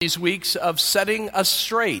These weeks of setting us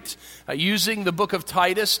straight, using the book of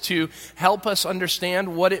Titus to help us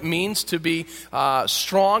understand what it means to be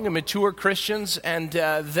strong and mature Christians, and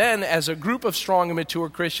then as a group of strong and mature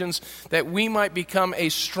Christians, that we might become a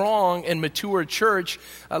strong and mature church,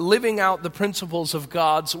 living out the principles of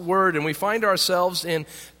God's Word. And we find ourselves in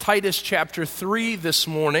Titus chapter 3 this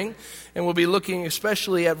morning, and we'll be looking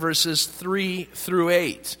especially at verses 3 through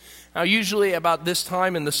 8. Now, usually about this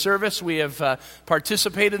time in the service, we have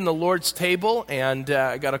participated in the Lord's table, and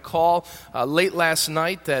I got a call late last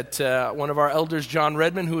night that one of our elders, John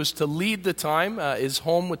Redmond, who is to lead the time, is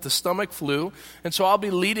home with the stomach flu, and so I'll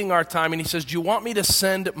be leading our time, and he says, "Do you want me to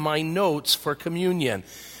send my notes for communion?"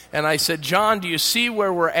 And I said, "John, do you see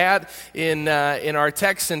where we're at in our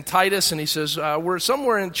text in Titus?" And he says, "We're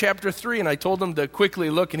somewhere in chapter 3. And I told him to quickly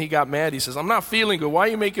look, and he got mad. He says, "I'm not feeling good. Why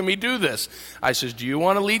are you making me do this?" I says, "Do you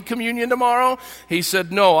want to lead communion tomorrow?" He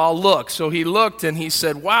said, "No, I'll look." So he looked, and he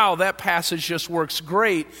said, "Wow, that passage just works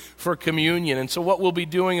great for communion." And so what we'll be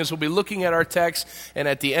doing is we'll be looking at our text, and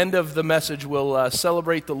at the end of the message, we'll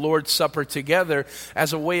celebrate the Lord's Supper together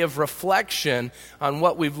as a way of reflection on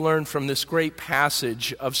what we've learned from this great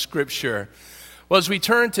passage of Scripture. Well, as we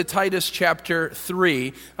turn to Titus chapter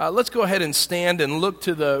 3, let's go ahead and stand and look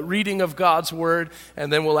to the reading of God's Word,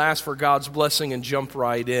 and then we'll ask for God's blessing and jump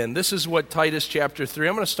right in. This is what Titus chapter 3,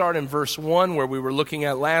 I'm going to start in verse 1 where we were looking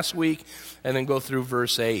at last week, and then go through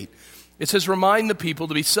verse 8. It says, "Remind the people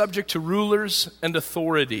to be subject to rulers and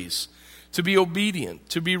authorities, to be obedient,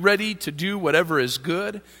 to be ready to do whatever is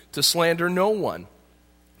good, to slander no one,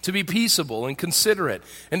 to be peaceable and considerate,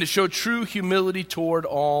 and to show true humility toward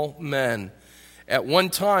all men. At one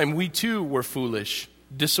time we too were foolish,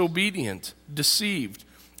 disobedient, deceived,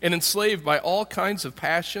 and enslaved by all kinds of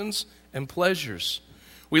passions and pleasures.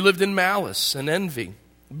 We lived in malice and envy,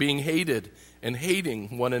 being hated and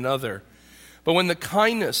hating one another. But when the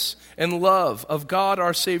kindness and love of God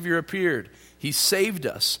our Savior appeared, He saved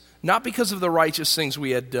us, not because of the righteous things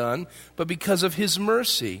we had done, but because of His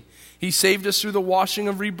mercy. He saved us through the washing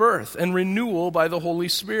of rebirth and renewal by the Holy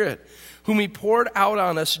Spirit, whom He poured out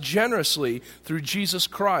on us generously through Jesus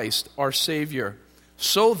Christ, our Savior,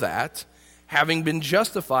 so that, having been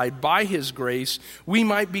justified by His grace, we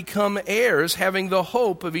might become heirs, having the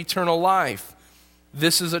hope of eternal life.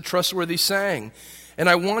 This is a trustworthy saying, and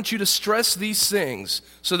I want you to stress these things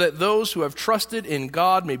so that those who have trusted in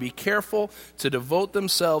God may be careful to devote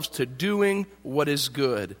themselves to doing what is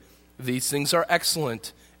good. These things are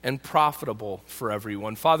excellent and profitable for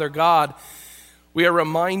everyone." Father God, we are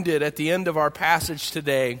reminded at the end of our passage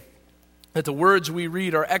today that the words we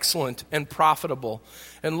read are excellent and profitable.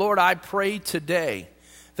 And Lord, I pray today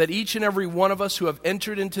that each and every one of us who have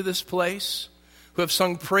entered into this place, who have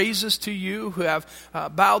sung praises to you, who have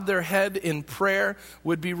bowed their head in prayer,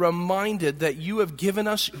 would be reminded that you have given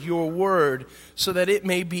us your word so that it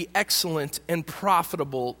may be excellent and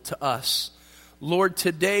profitable to us. Lord,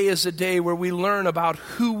 today is a day where we learn about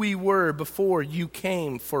who we were before you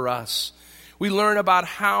came for us. We learn about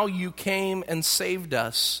how you came and saved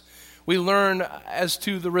us. We learn as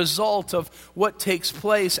to the result of what takes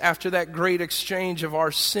place after that great exchange of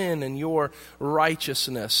our sin and your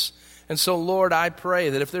righteousness. And so, Lord, I pray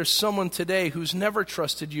that if there's someone today who's never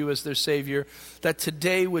trusted you as their Savior, that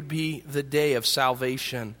today would be the day of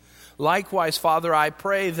salvation. Likewise, Father, I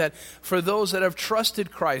pray that for those that have trusted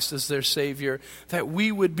Christ as their Savior, that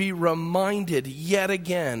we would be reminded yet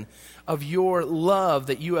again of your love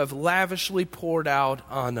that you have lavishly poured out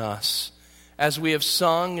on us, as we have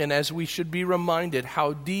sung and as we should be reminded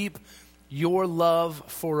how deep your love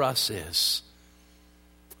for us is.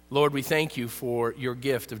 Lord, we thank you for your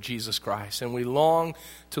gift of Jesus Christ, and we long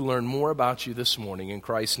to learn more about you this morning. In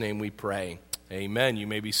Christ's name we pray. Amen. You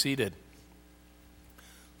may be seated.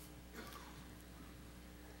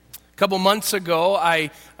 A couple months ago, I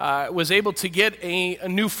was able to get a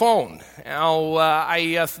new phone. Now,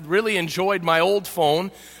 I really enjoyed my old phone,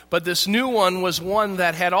 but this new one was one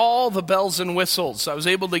that had all the bells and whistles. I was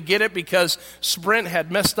able to get it because Sprint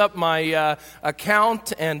had messed up my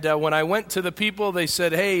account, and when I went to the people, they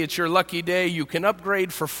said, "Hey, it's your lucky day. You can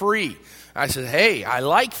upgrade for free." I said, "Hey, I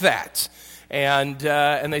like that." And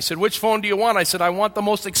they said, "Which phone do you want?" I said, "I want the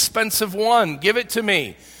most expensive one. Give it to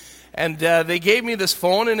me." And they gave me this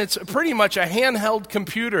phone, and it's pretty much a handheld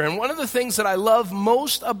computer. And one of the things that I love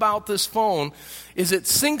most about this phone is it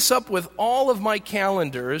syncs up with all of my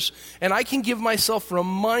calendars, and I can give myself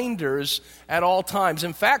reminders at all times.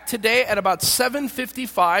 In fact, today at about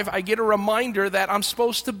 7:55, I get a reminder that I'm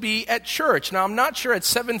supposed to be at church. Now, I'm not sure at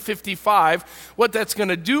 7:55 what that's going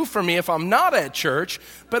to do for me if I'm not at church,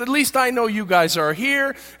 but at least I know you guys are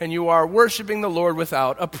here, and you are worshiping the Lord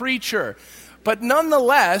without a preacher. But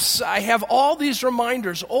nonetheless, I have all these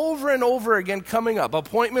reminders over and over again coming up.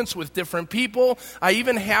 Appointments with different people. I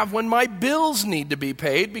even have when my bills need to be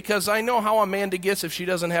paid, because I know how Amanda gets if she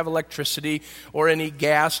doesn't have electricity or any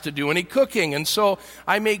gas to do any cooking. And so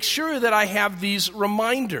I make sure that I have these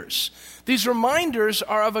reminders. These reminders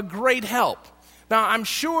are of a great help. Now, I'm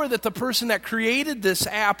sure that the person that created this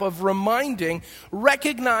app of reminding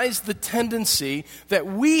recognized the tendency that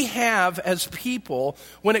we have as people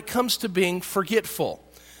when it comes to being forgetful.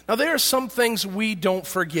 Now, there are some things we don't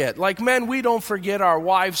forget. Like men, we don't forget our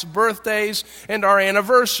wives' birthdays and our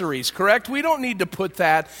anniversaries, correct? We don't need to put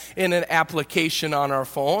that in an application on our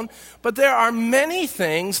phone. But there are many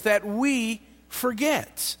things that we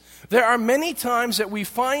forget. There are many times that we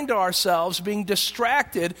find ourselves being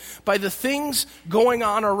distracted by the things going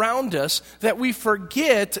on around us that we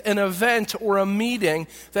forget an event or a meeting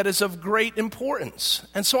that is of great importance.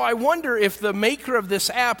 And so I wonder if the maker of this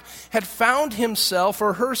app had found himself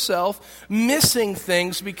or herself missing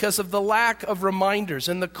things because of the lack of reminders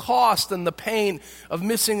and the cost and the pain of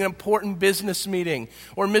missing an important business meeting,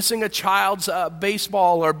 or missing a child's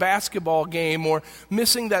baseball or basketball game, or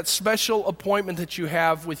missing that special appointment that you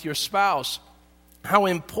have with your spouse. How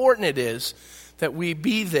important it is that we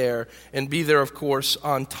be there, and be there, of course,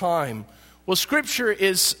 on time. Well, Scripture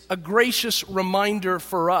is a gracious reminder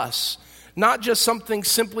for us, not just something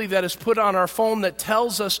simply that is put on our phone that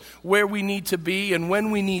tells us where we need to be and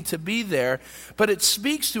when we need to be there, but it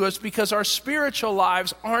speaks to us because our spiritual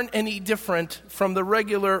lives aren't any different from the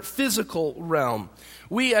regular physical realm.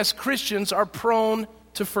 We as Christians are prone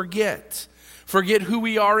to forget who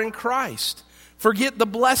we are in Christ. Forget the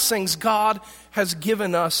blessings God has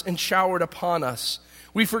given us and showered upon us.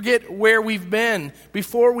 We forget where we've been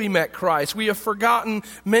before we met Christ. We have forgotten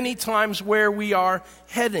many times where we are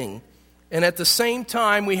heading. And at the same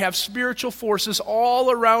time, we have spiritual forces all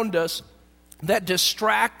around us that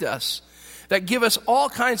distract us, that give us all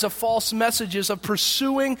kinds of false messages of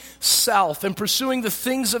pursuing self and pursuing the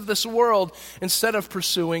things of this world instead of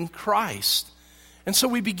pursuing Christ. And so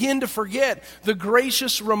we begin to forget the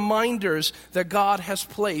gracious reminders that God has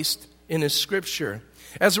placed in His Scripture.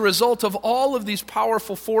 As a result of all of these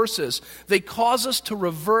powerful forces, they cause us to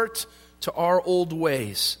revert to our old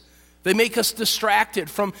ways. They make us distracted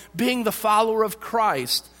from being the follower of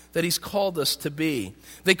Christ that He's called us to be.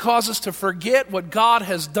 They cause us to forget what God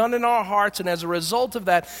has done in our hearts, and as a result of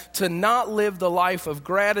that, to not live the life of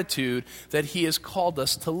gratitude that He has called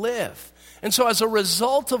us to live. And so as a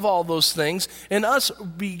result of all those things, and us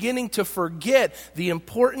beginning to forget the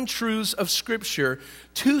important truths of Scripture,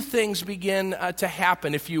 two things begin to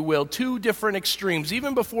happen, if you will, two different extremes.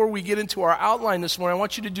 Even before we get into our outline this morning, I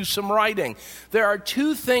want you to do some writing. There are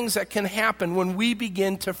two things that can happen when we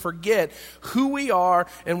begin to forget who we are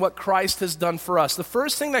and what Christ has done for us. The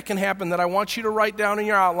first thing that can happen that I want you to write down in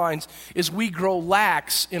your outlines is we grow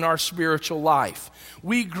lax in our spiritual life.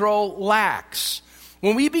 We grow lax.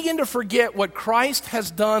 When we begin to forget what Christ has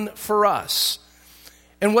done for us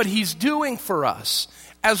and what He's doing for us,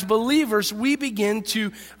 as believers, we begin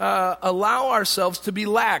to allow ourselves to be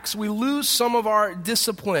lax. We lose some of our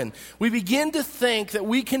discipline. We begin to think that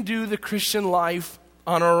we can do the Christian life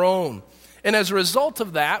on our own. And as a result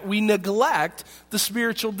of that, we neglect the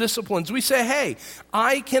spiritual disciplines. We say, hey,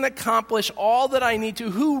 I can accomplish all that I need to.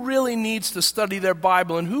 Who really needs to study their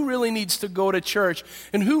Bible? And who really needs to go to church?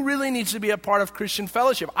 And who really needs to be a part of Christian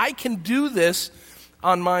fellowship? I can do this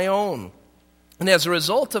on my own. And as a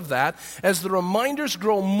result of that, as the reminders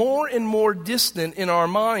grow more and more distant in our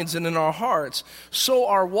minds and in our hearts, so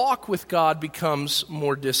our walk with God becomes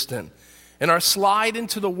more distant. And our slide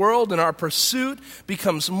into the world and our pursuit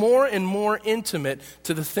becomes more and more intimate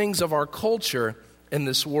to the things of our culture in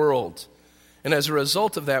this world. And as a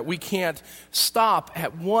result of that, we can't stop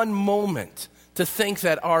at one moment to think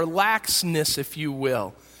that our laxness, if you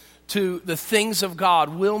will, to the things of God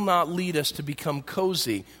will not lead us to become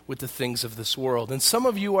cozy with the things of this world. And some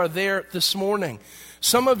of you are there this morning.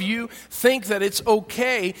 Some of you think that it's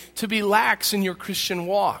okay to be lax in your Christian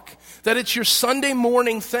walk, that it's your Sunday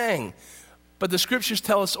morning thing. But the Scriptures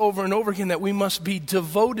tell us over and over again that we must be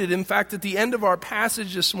devoted. In fact, at the end of our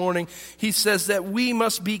passage this morning, he says that we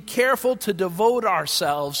must be careful to devote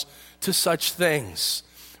ourselves to such things.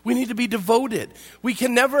 We need to be devoted. We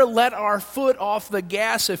can never let our foot off the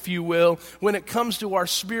gas, if you will, when it comes to our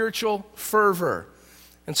spiritual fervor.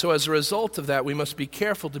 And so as a result of that, we must be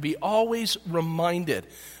careful to be always reminded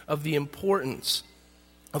of the importance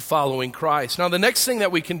of following Christ. Now, the next thing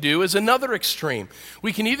that we can do is another extreme.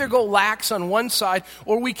 We can either go lax on one side,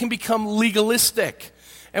 or we can become legalistic.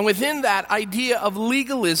 And within that idea of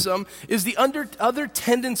legalism is the other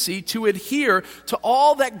tendency to adhere to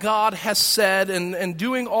all that God has said and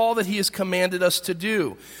doing all that he has commanded us to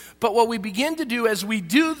do. But what we begin to do as we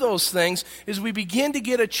do those things is we begin to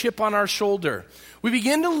get a chip on our shoulder. We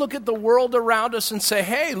begin to look at the world around us and say,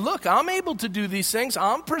 hey, look, I'm able to do these things.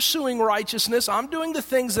 I'm pursuing righteousness. I'm doing the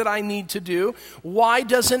things that I need to do. Why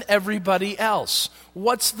doesn't everybody else?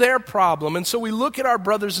 What's their problem? And so we look at our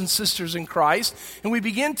brothers and sisters in Christ, and we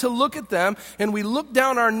begin to look at them, and we look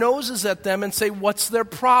down our noses at them and say, what's their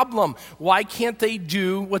problem? Why can't they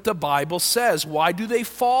do what the Bible says? Why do they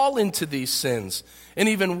fall into these sins? And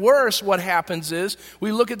even worse, what happens is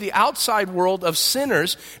we look at the outside world of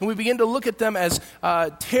sinners and we begin to look at them as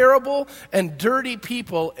terrible and dirty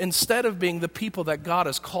people instead of being the people that God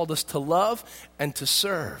has called us to love and to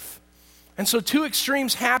serve. And so two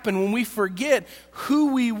extremes happen when we forget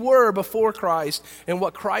who we were before Christ and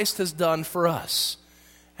what Christ has done for us.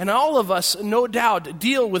 And all of us, no doubt,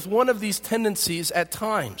 deal with one of these tendencies at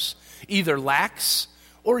times, either lax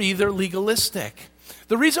or either legalistic.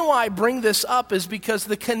 The reason why I bring this up is because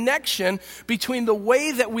the connection between the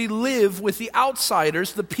way that we live with the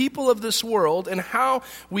outsiders, the people of this world, and how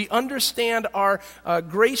we understand our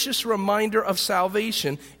gracious reminder of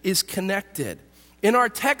salvation is connected. In our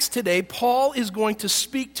text today, Paul is going to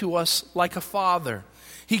speak to us like a father.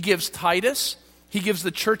 He gives Titus, he gives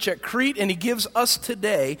the church at Crete, and he gives us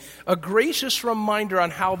today a gracious reminder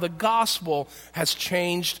on how the gospel has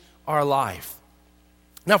changed our life.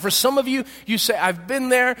 Now, for some of you, you say, I've been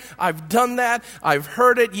there, I've done that, I've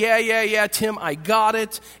heard it, yeah, Tim, I got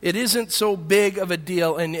it. It isn't so big of a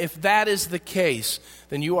deal. And if that is the case,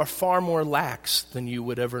 then you are far more lax than you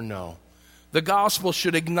would ever know. The gospel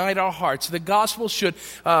should ignite our hearts. The gospel should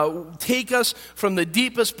take us from the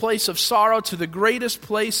deepest place of sorrow to the greatest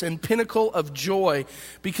place and pinnacle of joy,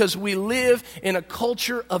 because we live in a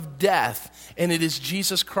culture of death, and it is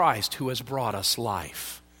Jesus Christ who has brought us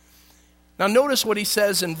life. Now notice what he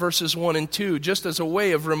says in verses 1 and 2, just as a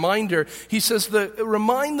way of reminder. He says,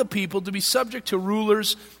 remind the people to be subject to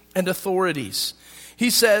rulers and authorities. He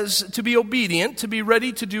says to be obedient, to be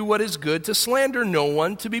ready to do what is good, to slander no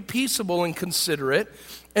one, to be peaceable and considerate,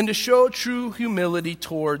 and to show true humility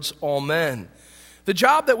towards all men. The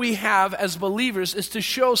job that we have as believers is to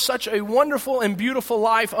show such a wonderful and beautiful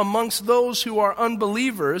life amongst those who are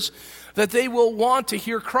unbelievers that they will want to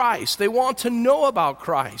hear Christ. They want to know about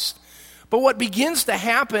Christ. But what begins to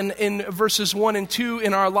happen in verses 1 and 2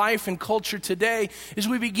 in our life and culture today is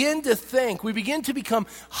we begin to become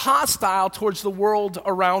hostile towards the world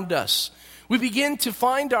around us. We begin to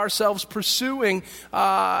find ourselves pursuing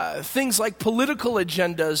things like political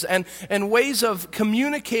agendas and ways of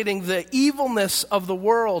communicating the evilness of the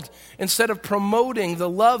world instead of promoting the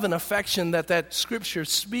love and affection that Scripture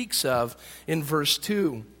speaks of in verse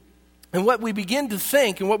 2. And what we begin to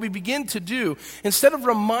think and what we begin to do, instead of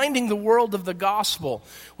reminding the world of the gospel,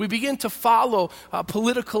 we begin to follow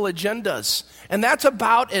political agendas. And that's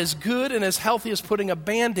about as good and as healthy as putting a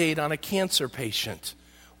Band-Aid on a cancer patient.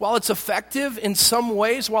 While it's effective in some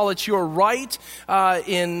ways, while it's your right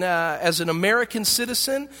as an American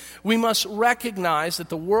citizen, we must recognize that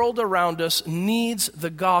the world around us needs the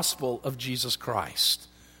gospel of Jesus Christ.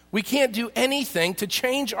 We can't do anything to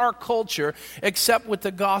change our culture except with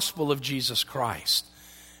the gospel of Jesus Christ.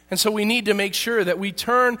 And so we need to make sure that we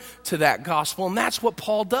turn to that gospel, and that's what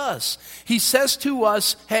Paul does. He says to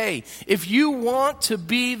us, hey, if you want to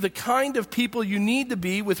be the kind of people you need to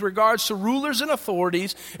be with regards to rulers and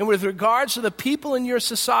authorities and with regards to the people in your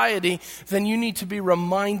society, then you need to be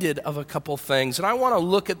reminded of a couple things. And I want to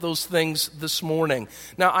look at those things this morning.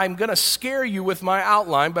 Now, I'm going to scare you with my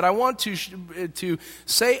outline, but I want to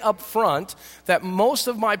say up front that most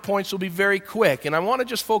of my points will be very quick. And I want to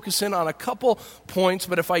just focus in on a couple points,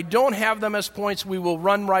 but if I don't have them as points, we will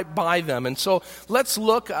run right by them. And so let's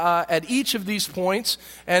look at each of these points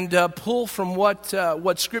and pull from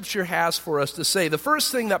what Scripture has for us to say. The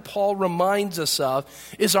first thing that Paul reminds us of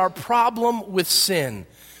is our problem with sin.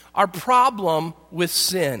 Our problem with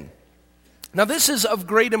sin. Now, this is of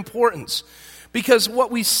great importance, because what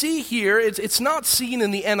we see here, it's not seen in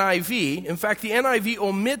the NIV. In fact, the NIV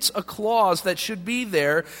omits a clause that should be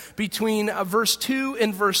there between verse 2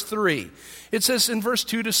 and verse 3. It says in verse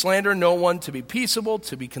 2, to slander no one, to be peaceable,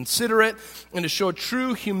 to be considerate, and to show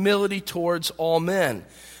true humility towards all men.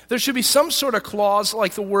 There should be some sort of clause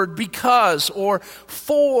like the word because or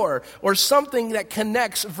for or something that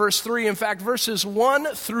connects verse 3. In fact, verses 1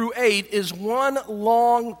 through 8 is one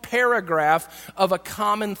long paragraph of a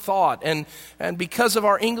common thought. And because of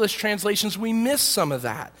our English translations, we miss some of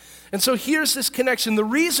that. And so here's this connection. The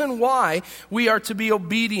reason why we are to be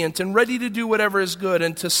obedient and ready to do whatever is good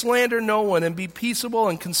and to slander no one and be peaceable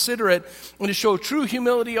and considerate and to show true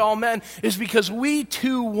humility to all men is because we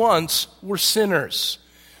too once were sinners.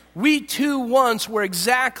 We too once were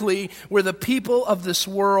exactly where the people of this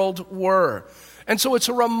world were. And so it's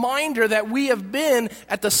a reminder that we have been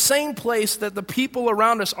at the same place that the people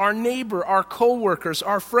around us, our neighbor, our coworkers,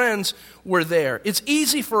 our friends were there. It's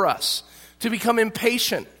easy for us to become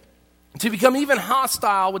impatient, to become even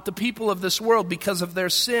hostile with the people of this world because of their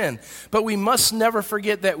sin. But we must never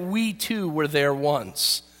forget that we too were there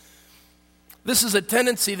once. This is a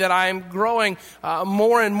tendency that I am growing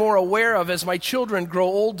more and more aware of as my children grow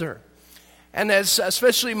older. And as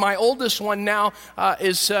especially my oldest one now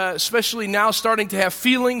is especially now starting to have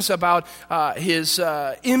feelings about his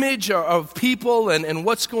image of people and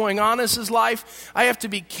what's going on in his life, I have to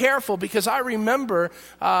be careful because I remember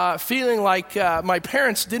feeling like my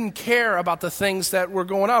parents didn't care about the things that were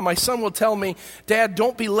going on. My son will tell me, "Dad,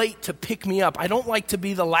 don't be late to pick me up. I don't like to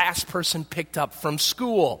be the last person picked up from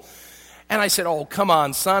school." And I said, "Oh, come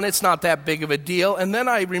on, son, it's not that big of a deal." And then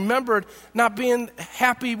I remembered not being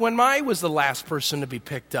happy when I was the last person to be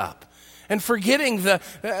picked up. And forgetting the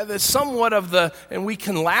somewhat of the, and we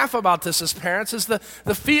can laugh about this as parents, is the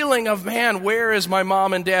feeling of, man, where is my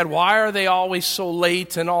mom and dad? Why are they always so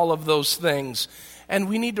late and all of those things? And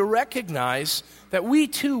we need to recognize that we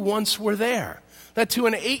too once were there. That to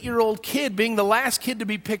an 8-year-old kid, being the last kid to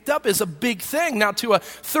be picked up is a big thing. Now to a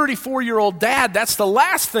 34-year-old dad, that's the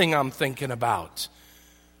last thing I'm thinking about.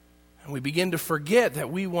 And we begin to forget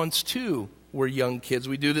that we once too were young kids.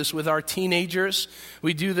 We do this with our teenagers.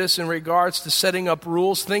 We do this in regards to setting up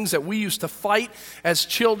rules, things that we used to fight as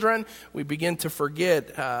children. We begin to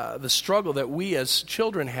forget the struggle that we as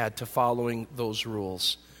children had to following those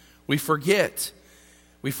rules. We forget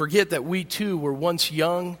that we too were once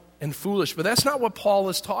young and foolish. But that's not what Paul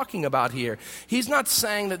is talking about here. He's not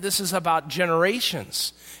saying that this is about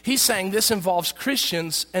generations. He's saying this involves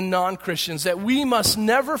Christians and non-Christians, that we must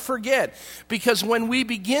never forget. Because when we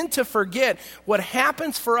begin to forget, what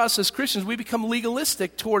happens for us as Christians, we become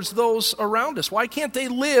legalistic towards those around us. Why can't they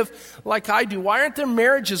live like I do? Why aren't their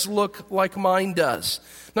marriages look like mine does?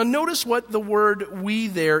 Now notice what the word "we"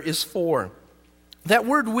 there is for. That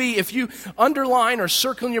word "we," if you underline or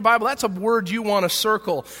circle in your Bible, that's a word you want to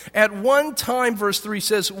circle. At one time, verse 3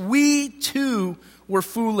 says, "We too were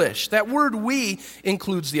foolish." That word "we"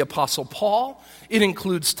 includes the Apostle Paul. It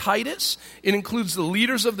includes Titus. It includes the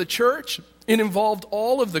leaders of the church. It involved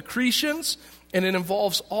all of the Cretans, and it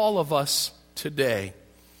involves all of us today.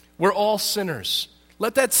 We're all sinners.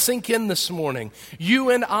 Let that sink in this morning.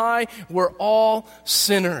 You and I were all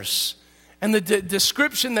sinners. And the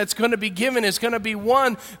description that's going to be given is going to be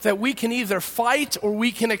one that we can either fight or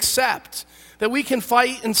we can accept. That we can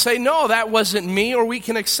fight and say, "No, that wasn't me," or we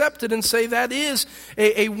can accept it and say, "That is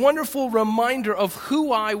a wonderful reminder of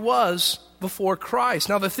who I was before Christ."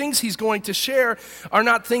 Now, the things he's going to share are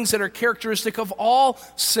not things that are characteristic of all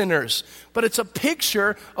sinners, but it's a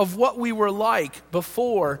picture of what we were like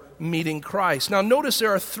before meeting Christ. Now, notice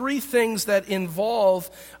there are 3 things that involve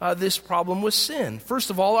this problem with sin. First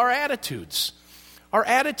of all, our attitudes. Our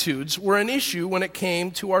attitudes were an issue when it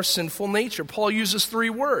came to our sinful nature. Paul uses 3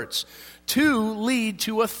 words. 2 lead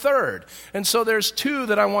to a third. And so there's 2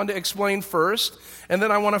 that I want to explain first, and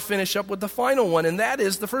then I want to finish up with the final one, and that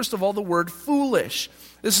is, first of all, the word foolish.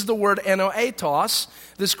 This is the word anoetos.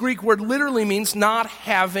 This Greek word literally means not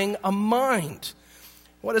having a mind.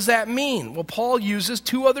 What does that mean? Well, Paul uses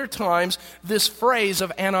 2 other times this phrase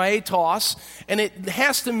of anoetos, and it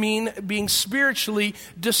has to mean being spiritually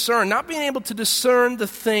discerned, not being able to discern the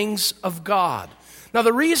things of God. Now,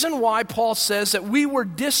 the reason why Paul says that we were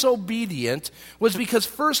disobedient was because,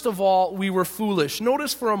 first of all, we were foolish.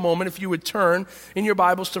 Notice for a moment, if you would turn in your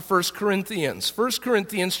Bibles to 1 Corinthians. 1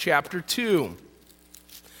 Corinthians chapter 2.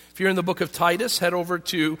 If you're in the book of Titus, head over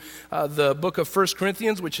to the book of 1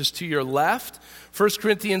 Corinthians, which is to your left. 1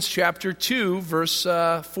 Corinthians chapter 2, verse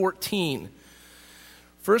 14.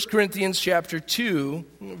 1 Corinthians chapter 2,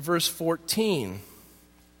 verse 14.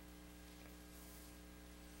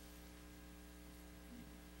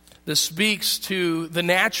 This speaks to the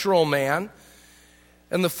natural man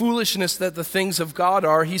and the foolishness that the things of God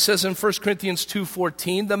are. He says in 1 Corinthians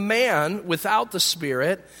 2:14, "The man without the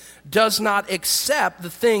Spirit does not accept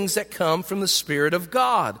the things that come from the Spirit of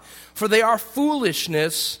God, for they are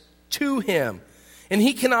foolishness to him, and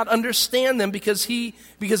he cannot understand them because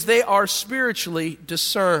they are spiritually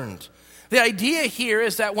discerned. The idea here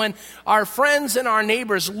is that when our friends and our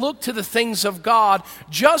neighbors look to the things of God,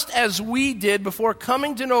 just as we did before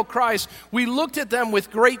coming to know Christ, we looked at them with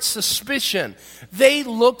great suspicion. They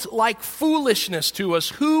looked like foolishness to us.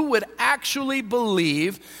 Who would actually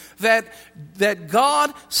believe that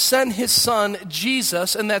God sent his son,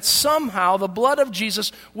 Jesus, and that somehow the blood of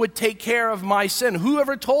Jesus would take care of my sin?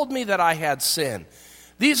 Whoever told me that I had sin?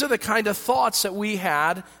 These are the kind of thoughts that we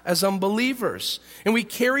had as unbelievers. And we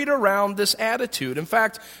carried around this attitude. In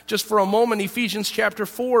fact, just for a moment, Ephesians chapter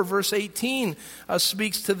 4, verse 18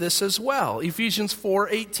 speaks to this as well. Ephesians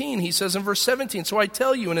 4:18, he says in verse 17, "So I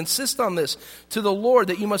tell you and insist on this to the Lord,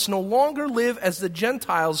 that you must no longer live as the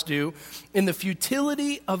Gentiles do in the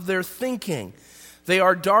futility of their thinking. They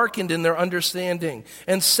are darkened in their understanding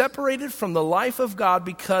and separated from the life of God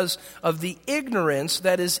because of the ignorance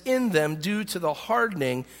that is in them due to the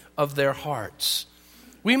hardening of their hearts."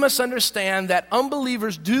 We must understand that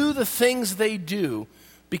unbelievers do the things they do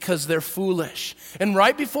because they're foolish. And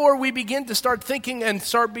right before we begin to start thinking and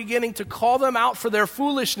start beginning to call them out for their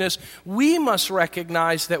foolishness, we must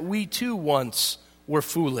recognize that we too once were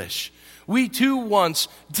foolish. We too once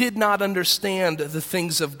did not understand the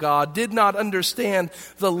things of God, did not understand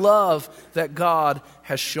the love that God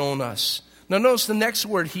has shown us. Now notice the next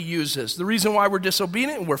word he uses. The reason why we're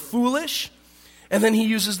disobedient and we're foolish, and then he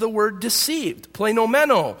uses the word deceived,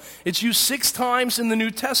 plenomeno. It's used 6 times in the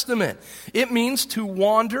New Testament. It means to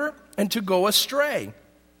wander and to go astray.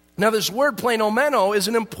 Now this word plenomeno is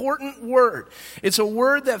an important word. It's a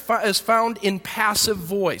word that is found in passive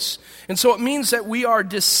voice. And so it means that we are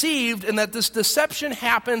deceived and that this deception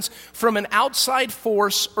happens from an outside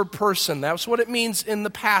force or person. That's what it means in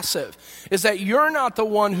the passive, is that you're not the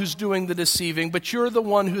one who's doing the deceiving, but you're the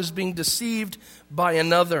one who's being deceived by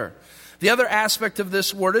another. The other aspect of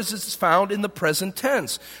this word is it's found in the present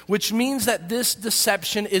tense, which means that this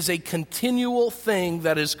deception is a continual thing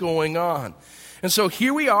that is going on. And so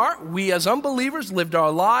here we are, we as unbelievers lived our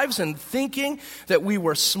lives and thinking that we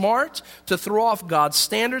were smart to throw off God's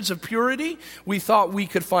standards of purity. We thought we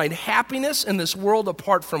could find happiness in this world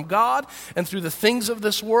apart from God and through the things of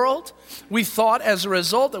this world. We thought as a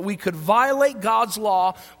result that we could violate God's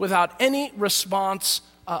law without any response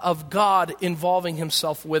of God involving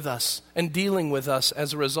himself with us and dealing with us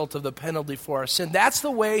as a result of the penalty for our sin. That's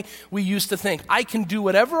the way we used to think. I can do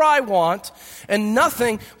whatever I want and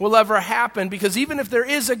nothing will ever happen because even if there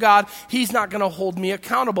is a God, he's not going to hold me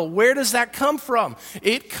accountable. Where does that come from?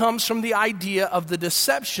 It comes from the idea of the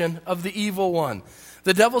deception of the evil one.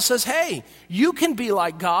 The devil says, hey, you can be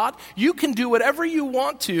like God. You can do whatever you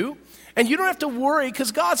want to. And you don't have to worry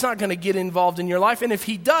because God's not going to get involved in your life. And if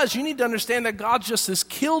he does, you need to understand that God's just this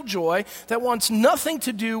killjoy that wants nothing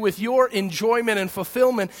to do with your enjoyment and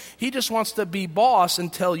fulfillment. He just wants to be boss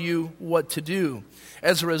and tell you what to do.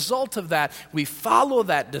 As a result of that, we follow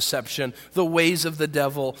that deception, the ways of the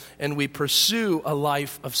devil, and we pursue a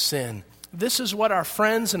life of sin. This is what our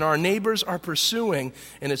friends and our neighbors are pursuing,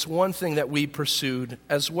 and it's one thing that we pursued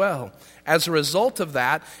as well. As a result of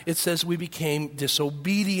that, it says we became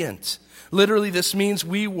disobedient. Literally, this means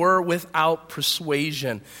we were without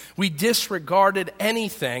persuasion. We disregarded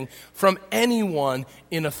anything from anyone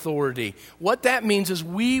in authority. What that means is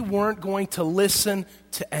we weren't going to listen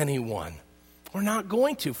to anyone. We're not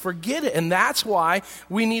going to. Forget it. And that's why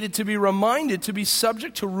we needed to be reminded to be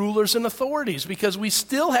subject to rulers and authorities, because we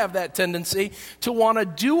still have that tendency to want to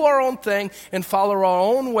do our own thing and follow our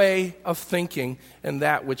own way of thinking and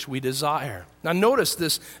that which we desire. Now notice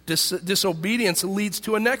this disobedience leads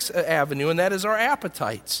to a next avenue, and that is our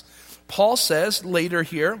appetites. Paul says later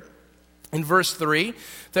here, in verse 3,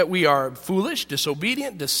 that we are foolish,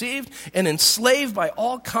 disobedient, deceived, and enslaved by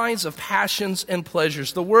all kinds of passions and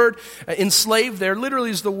pleasures. The word enslaved there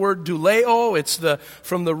literally is the word douleo. It's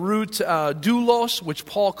from the root doulos, which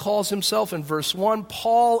Paul calls himself in verse 1.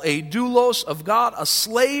 Paul, a doulos of God, a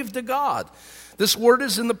slave to God. This word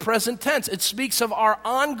is in the present tense. It speaks of our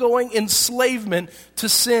ongoing enslavement to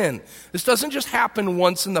sin. This doesn't just happen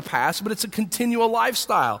once in the past, but it's a continual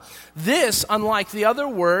lifestyle. This, unlike the other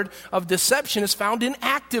word of deception, is found in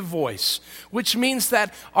active voice, which means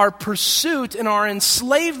that our pursuit and our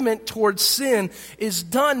enslavement towards sin is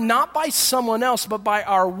done not by someone else, but by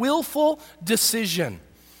our willful decision.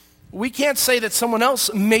 We can't say that someone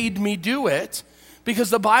else made me do it,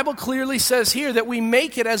 because the Bible clearly says here that we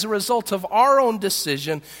make it as a result of our own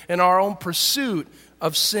decision and our own pursuit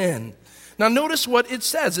of sin. Now notice what it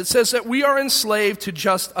says. It says that we are enslaved to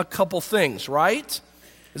just a couple things, right?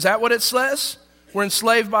 Is that what it says? We're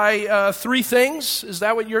enslaved by 3 things? Is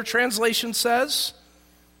that what your translation says?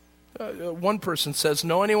 One person says,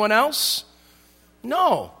 no. Anyone else?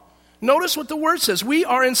 No. Notice what the word says. We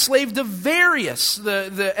are enslaved to various,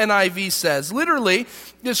 the NIV says. Literally,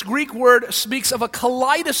 this Greek word speaks of a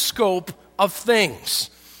kaleidoscope of things.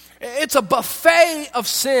 It's a buffet of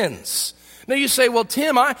sins. Now you say, well,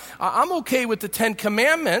 Tim, I'm okay with the 10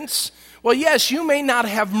 Commandments. Well, yes, you may not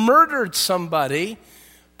have murdered somebody,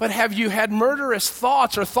 but have you had murderous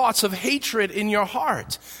thoughts or thoughts of hatred in your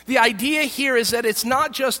heart? The idea here is that it's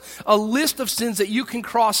not just a list of sins that you can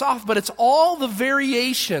cross off, but it's all the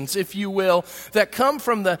variations, if you will, that come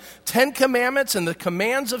from the 10 Commandments and the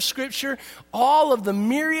commands of Scripture, all of the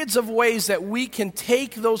myriads of ways that we can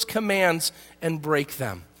take those commands and break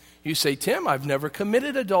them. You say, Tim, I've never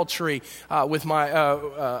committed adultery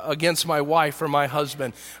against my wife or my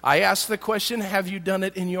husband. I ask the question, have you done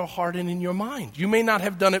it in your heart and in your mind? You may not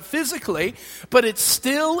have done it physically, but it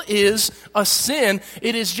still is a sin.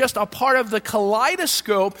 It is just a part of the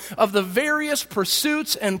kaleidoscope of the various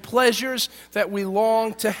pursuits and pleasures that we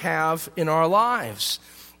long to have in our lives.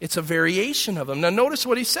 It's a variation of them. Now notice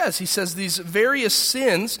what he says. He says these various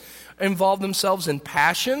sins involve themselves in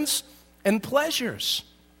passions and pleasures.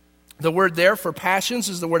 The word there for passions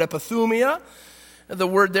is the word epithumia. The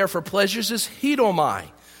word there for pleasures is hidomai.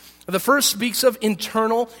 The first speaks of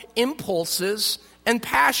internal impulses and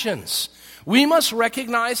passions. We must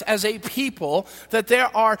recognize as a people that there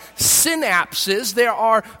are synapses, there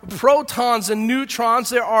are protons and neutrons,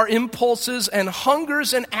 there are impulses and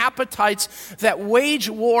hungers and appetites that wage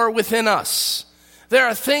war within us. There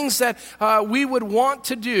are things that we would want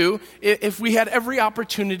to do if we had every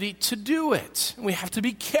opportunity to do it. We have to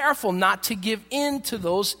be careful not to give in to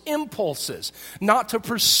those impulses, not to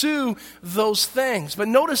pursue those things. But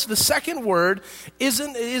notice the second word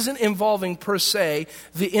isn't involving per se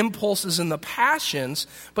the impulses and the passions,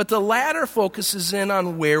 but the latter focuses in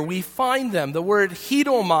on where we find them. The word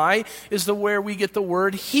hidomai is where we get the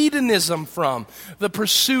word hedonism from, the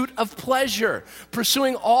pursuit of pleasure,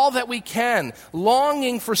 pursuing all that we can, longing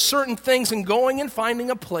for certain things and going and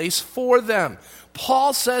finding a place for them.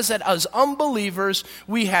 Paul says that as unbelievers,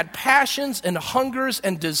 we had passions and hungers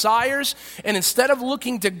and desires, and instead of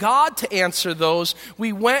looking to God to answer those,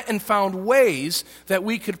 we went and found ways that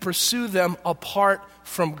we could pursue them apart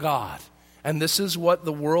from God. And this is what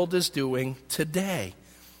the world is doing today.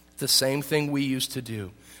 The same thing we used to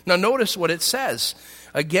do. Now notice what it says.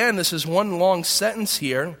 Again, this is one long sentence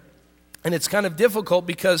here. And it's kind of difficult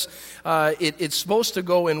because it's supposed to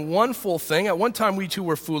go in one full thing. At one time we too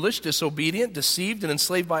were foolish, disobedient, deceived, and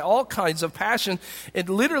enslaved by all kinds of passion, and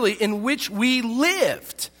literally in which we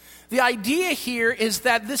lived. The idea here is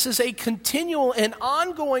that this is a continual and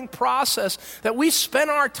ongoing process that we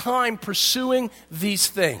spend our time pursuing these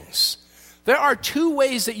things. There are two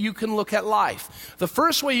ways that you can look at life. The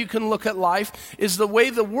first way you can look at life is the way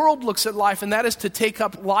the world looks at life, and that is to take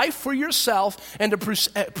up life for yourself and to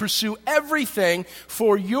pursue everything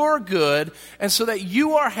for your good, and so that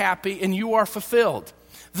you are happy and you are fulfilled.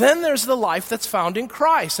 Then there's the life that's found in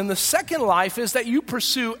Christ. And the second life is that you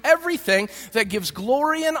pursue everything that gives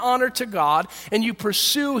glory and honor to God, and you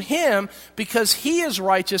pursue Him because He is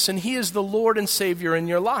righteous and He is the Lord and Savior in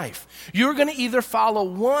your life. You're going to either follow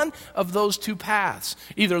one of those two paths,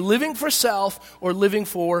 either living for self or living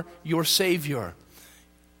for your Savior.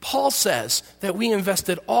 Paul says that we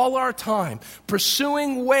invested all our time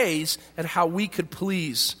pursuing ways at how we could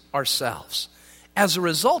please ourselves. As a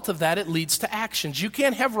result of that, it leads to actions. You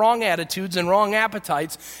can't have wrong attitudes and wrong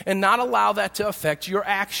appetites and not allow that to affect your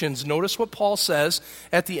actions. Notice what Paul says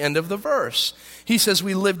at the end of the verse. He says,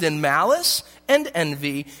 we lived in malice and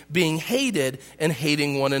envy, being hated and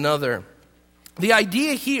hating one another. The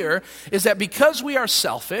idea here is that because we are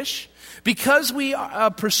selfish, because we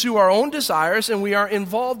pursue our own desires and we are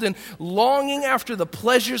involved in longing after the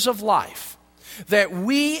pleasures of life, that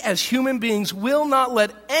we as human beings will not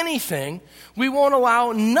let anything, we won't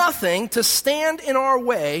allow nothing to stand in our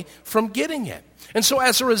way from getting it. And so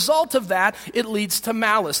as a result of that, it leads to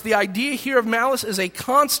malice. The idea here of malice is a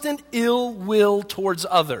constant ill will towards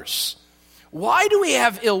others. Why do we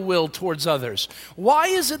have ill will towards others? Why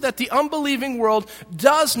is it that the unbelieving world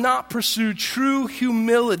does not pursue true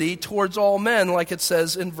humility towards all men, like it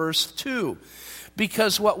says in verse 2?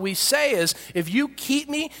 Because what we say is, if you keep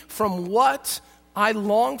me from what I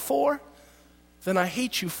long for, then I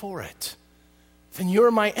hate you for it. Then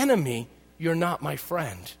you're my enemy, you're not my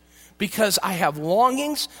friend. Because I have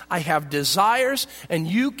longings, I have desires, and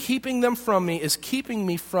you keeping them from me is keeping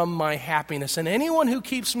me from my happiness. And anyone who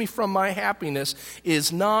keeps me from my happiness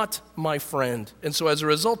is not my friend. And so as a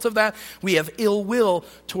result of that, we have ill will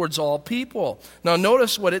towards all people. Now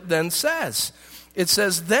notice what it then says. It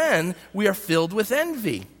says, then we are filled with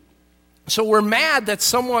envy. So we're mad that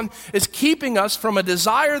someone is keeping us from a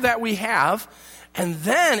desire that we have. And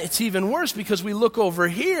then it's even worse because we look over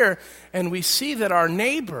here and we see that our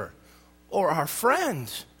neighbor or our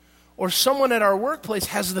friend or someone at our workplace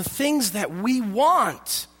has the things that we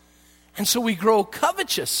want. And so we grow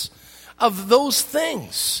covetous of those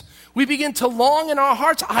things. We begin to long in our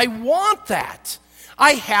hearts, I want that.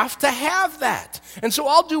 I have to have that. And so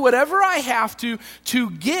I'll do whatever I have to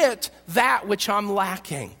get that which I'm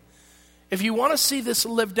lacking. If you want to see this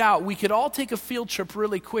lived out, we could all take a field trip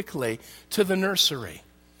really quickly to the nursery.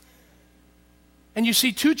 And you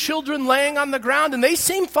see two children laying on the ground, and they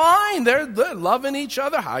seem fine. They're loving each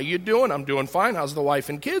other. How you doing? I'm doing fine. How's the wife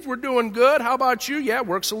and kids? We're doing good. How about you? Yeah,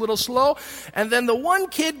 work's a little slow. And then the one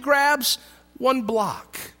kid grabs one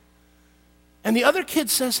block. And the other kid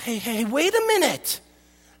says, hey, wait a minute.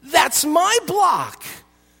 That's my block.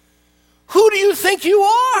 Who do you think you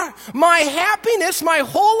are? My happiness, my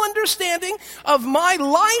whole understanding of my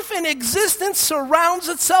life and existence surrounds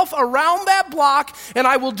itself around that block, and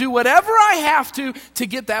I will do whatever I have to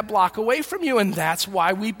get that block away from you. And that's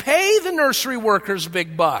why we pay the nursery workers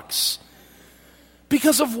big bucks,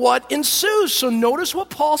 because of what ensues. So notice what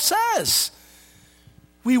Paul says.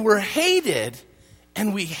 We were hated,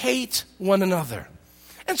 and we hate one another.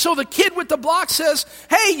 And so the kid with the block says,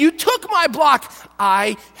 hey, you took my block.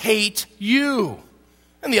 I hate you.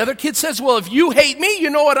 And the other kid says, well, if you hate me,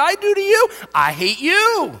 you know what I do to you? I hate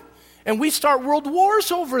you. And we start world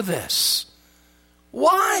wars over this.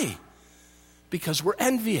 Why? Because we're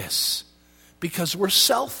envious. Because we're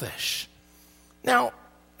selfish. Now,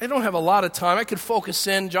 I don't have a lot of time. I could focus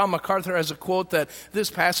in. John MacArthur has a quote that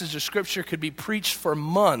this passage of Scripture could be preached for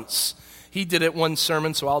months. He did it one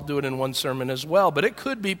sermon, so I'll do it in one sermon as well. But it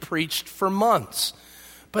could be preached for months.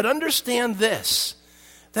 But understand this,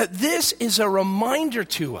 that this is a reminder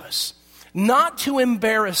to us, not to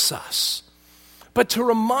embarrass us, but to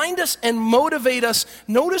remind us and motivate us.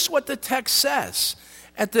 Notice what the text says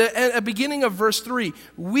at the beginning of verse 3.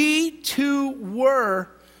 We too were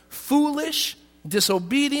foolish,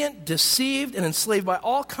 disobedient, deceived, and enslaved by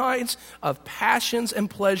all kinds of passions and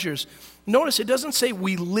pleasures. Notice it doesn't say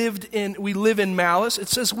we live in malice. It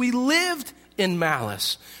says we lived in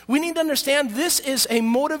malice. We need to understand this is a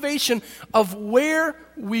motivation of where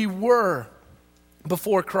we were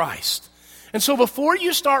before Christ. And so before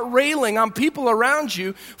you start railing on people around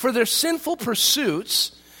you for their sinful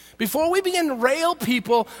pursuits, before we begin to rail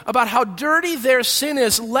people about how dirty their sin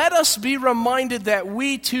is, let us be reminded that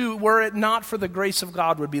we too, were it not for the grace of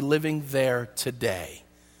God, would be living there today.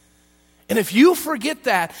 And if you forget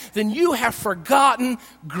that, then you have forgotten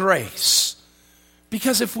grace.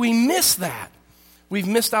 Because if we miss that, we've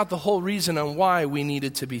missed out the whole reason on why we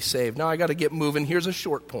needed to be saved. Now I got to get moving. Here's a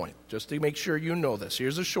short point, just to make sure you know this.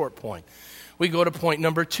 Here's a short point. We go to point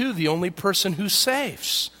number 2, the only person who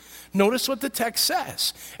saves. Notice what the text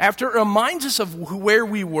says. After it reminds us of where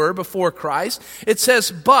we were before Christ, it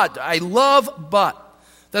says, but. I love but.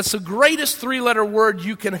 That's the greatest 3-letter word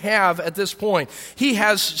you can have at this point. He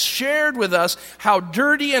has shared with us how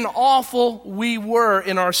dirty and awful we were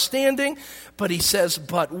in our standing. But he says,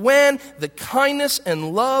 but when the kindness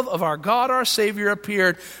and love of our God, our Savior,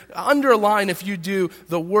 appeared, underline, if you do,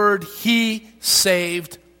 the word He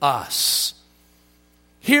saved us.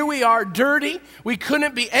 Here we are dirty. We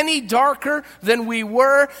couldn't be any darker than we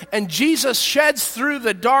were. And Jesus sheds through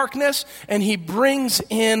the darkness and He brings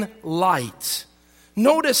in light.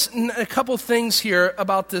 Notice a couple things here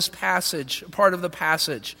about this passage, part of the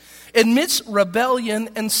passage. Amidst rebellion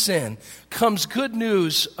and sin comes good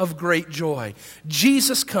news of great joy.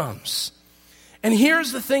 Jesus comes. And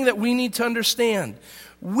here's the thing that we need to understand.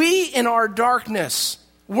 We in our darkness,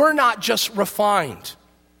 we're not just refined.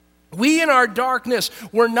 We in our darkness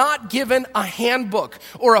were not given a handbook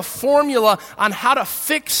or a formula on how to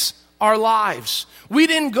fix our lives. We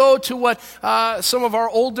didn't go to what some of our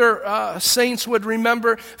older saints would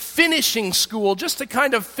remember, finishing school, just to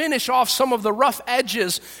kind of finish off some of the rough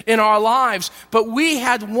edges in our lives. But we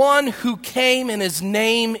had one who came, and His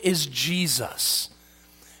name is Jesus.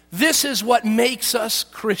 This is what makes us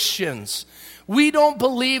Christians. We don't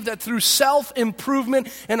believe that through self-improvement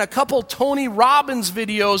and a couple Tony Robbins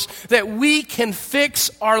videos that we can fix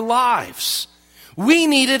our lives. We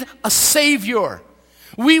needed a Savior.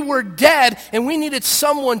 We were dead, and we needed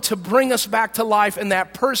someone to bring us back to life, and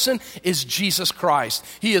that person is Jesus Christ.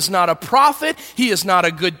 He is not a prophet. He is not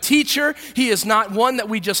a good teacher. He is not one that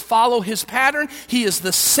we just follow His pattern. He is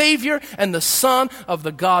the Savior and the Son of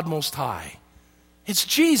the God Most High. It's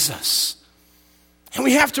Jesus. And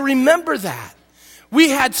we have to remember that. We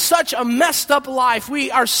had such a messed up life.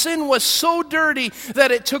 Our sin was so dirty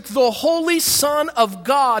that it took the Holy Son of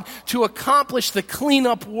God to accomplish the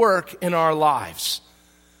cleanup work in our lives.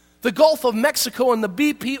 The Gulf of Mexico and the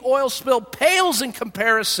BP oil spill pales in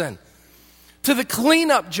comparison to the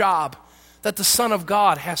cleanup job that the Son of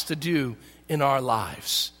God has to do in our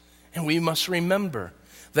lives. And we must remember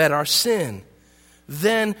that our sin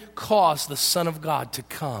then caused the Son of God to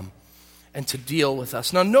come and to deal with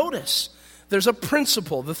us. Now notice, there's a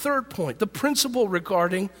principle, the third point, the principle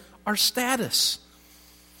regarding our status.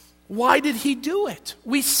 Why did he do it?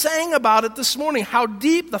 We sang about it this morning, how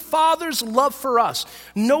deep the Father's love for us.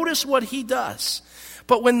 Notice what he does.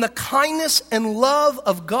 But when the kindness and love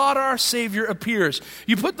of God our Savior appears,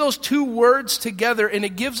 you put those two words together and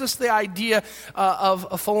it gives us the idea of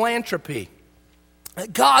a philanthropy.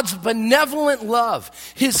 God's benevolent love,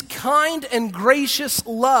 his kind and gracious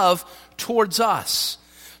love towards us.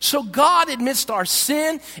 So God, amidst our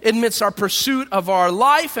sin, amidst our pursuit of our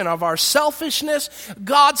life and of our selfishness,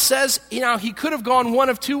 God says, he could have gone one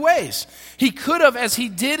of two ways. He could have, as he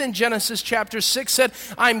did in Genesis chapter 6, said,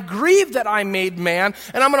 I'm grieved that I made man,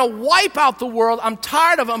 and I'm going to wipe out the world. I'm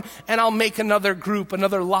tired of them, and I'll make another group,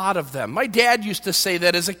 another lot of them. My dad used to say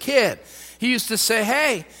that as a kid. He used to say,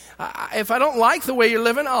 hey, if I don't like the way you're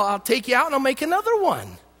living, I'll take you out and I'll make another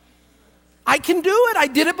one. I can do it. I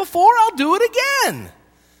did it before. I'll do it again.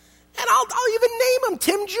 And I'll even name him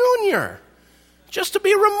Tim Jr., just to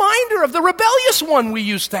be a reminder of the rebellious one we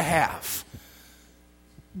used to have.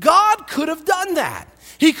 God could have done that.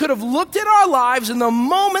 He could have looked at our lives in the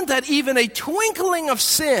moment that even a twinkling of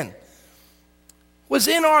sin was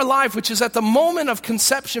in our life, which is at the moment of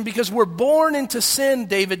conception, because we're born into sin,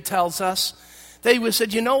 David tells us. They would have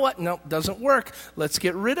said, you know what? No, it doesn't work. Let's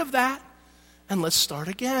get rid of that and let's start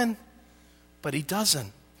again. But he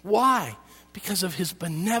doesn't. Why? Because of his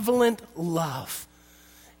benevolent love.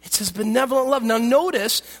 It's his benevolent love. Now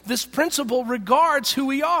notice, this principle regards who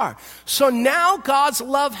we are. So now God's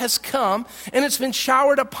love has come and it's been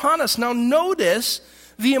showered upon us. Now notice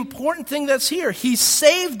the important thing that's here. He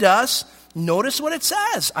saved us. Notice what it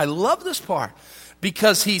says. I love this part.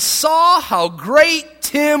 Because he saw how great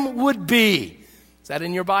Tim would be. Is that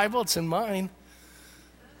in your Bible? It's in mine.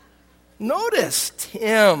 Notice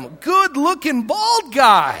Tim, good-looking bald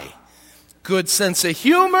guy. Good sense of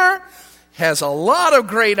humor, has a lot of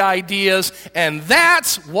great ideas, and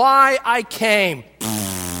that's why I came.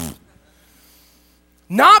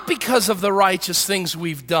 Not because of the righteous things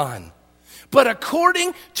we've done, but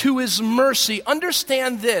according to his mercy.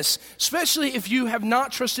 Understand this, especially if you have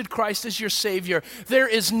not trusted Christ as your Savior. There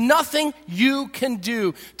is nothing you can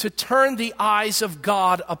do to turn the eyes of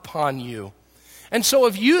God upon you. And so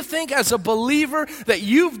if you think as a believer that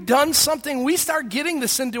you've done something, we start getting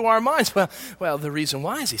this into our minds. Well, the reason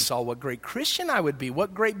why is he saw what great Christian I would be,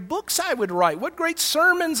 what great books I would write, what great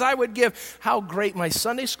sermons I would give, how great my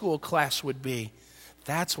Sunday school class would be.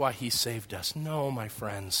 That's why he saved us. No, my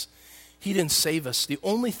friends, he didn't save us. The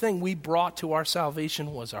only thing we brought to our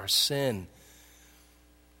salvation was our sin.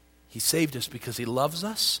 He saved us because he loves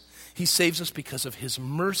us. He saves us because of his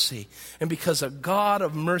mercy. And because a God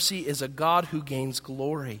of mercy is a God who gains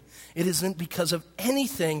glory. It isn't because of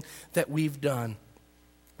anything that we've done.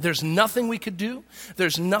 There's nothing we could do.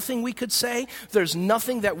 There's nothing we could say. There's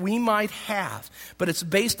nothing that we might have. But it's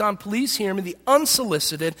based on, please hear me, the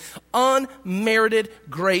unsolicited, unmerited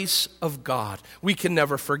grace of God. We can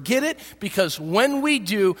never forget it because when we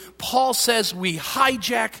do, Paul says we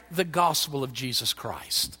hijack the gospel of Jesus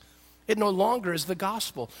Christ. It no longer is the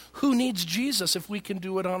gospel. Who needs Jesus if we can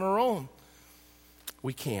do it on our own?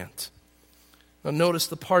 We can't. Now notice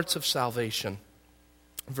the parts of salvation.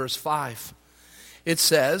 Verse 5. It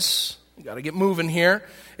says, you got to get moving here.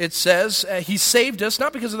 It says, he saved us,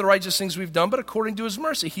 not because of the righteous things we've done, but according to his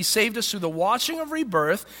mercy. He saved us through the washing of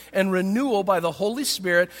rebirth and renewal by the Holy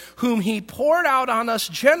Spirit, whom he poured out on us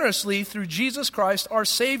generously through Jesus Christ, our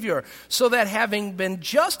Savior, so that having been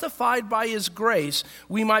justified by his grace,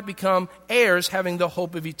 we might become heirs, having the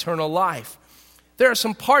hope of eternal life. There are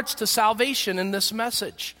some parts to salvation in this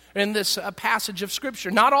message, in this passage of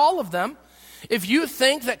Scripture. Not all of them. If you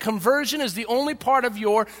think that conversion is the only part of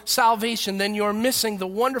your salvation, then you're missing the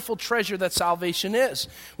wonderful treasure that salvation is.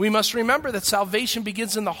 We must remember that salvation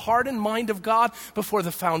begins in the heart and mind of God before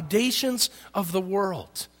the foundations of the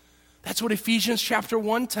world. That's what Ephesians chapter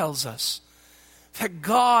 1 tells us. That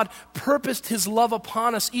God purposed his love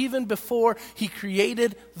upon us even before he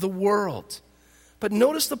created the world. But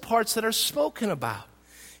notice the parts that are spoken about.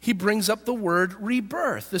 He brings up the word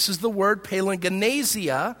rebirth. This is the word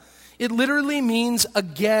palingenesia. It literally means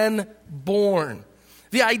again born.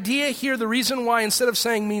 The idea here, the reason why instead of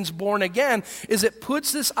saying means born again, is it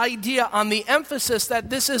puts this idea on the emphasis that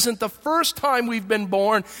this isn't the first time we've been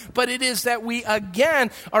born, but it is that we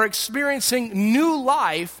again are experiencing new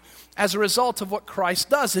life as a result of what Christ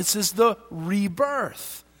does. This is the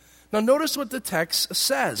rebirth. Now notice what the text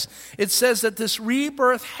says. It says that this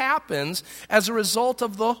rebirth happens as a result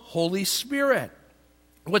of the Holy Spirit.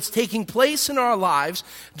 What's taking place in our lives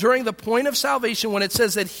during the point of salvation when it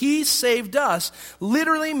says that He saved us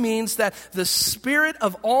literally means that the Spirit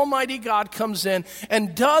of Almighty God comes in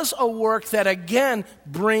and does a work that again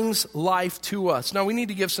brings life to us. Now we need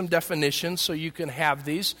to give some definitions so you can have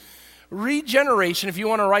these. Regeneration, if you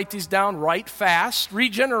want to write these down, write fast.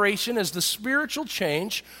 Regeneration is the spiritual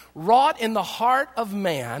change wrought in the heart of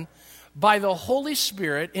man by the Holy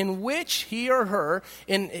Spirit, in which he or her,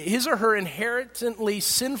 in his or her inherently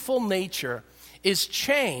sinful nature, is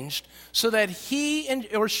changed so that he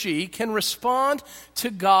or she can respond to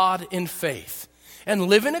God in faith and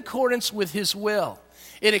live in accordance with His will.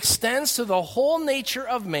 It extends to the whole nature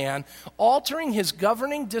of man, altering his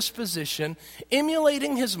governing disposition,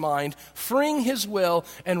 emulating his mind, freeing his will,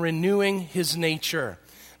 and renewing his nature.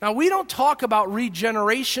 Now, we don't talk about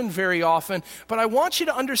regeneration very often, but I want you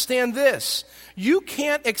to understand this. You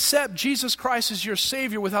can't accept Jesus Christ as your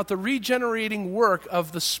Savior without the regenerating work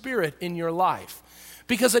of the Spirit in your life.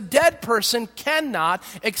 Because a dead person cannot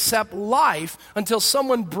accept life until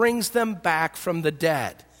someone brings them back from the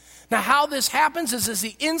dead. Now, how this happens is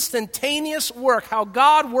the instantaneous work, how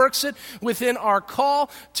God works it within our call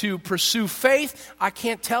to pursue faith. I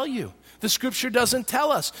can't tell you. The Scripture doesn't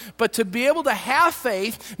tell us. But to be able to have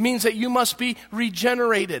faith means that you must be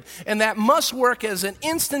regenerated. And that must work as an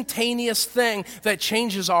instantaneous thing that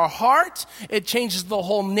changes our heart. It changes the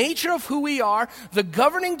whole nature of who we are. The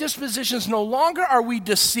governing dispositions, no longer are we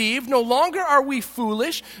deceived. No longer are we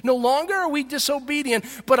foolish. No longer are we disobedient.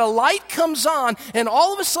 But a light comes on, and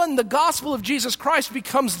all of a sudden the gospel of Jesus Christ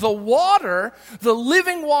becomes the water, the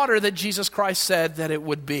living water that Jesus Christ said that it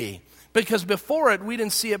would be. Because before it, we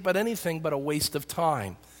didn't see it but anything but a waste of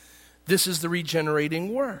time. This is the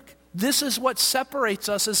regenerating work. This is what separates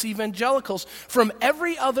us as evangelicals from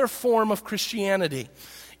every other form of Christianity.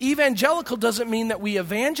 Evangelical doesn't mean that we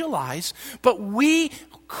evangelize, but we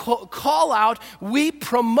call out, we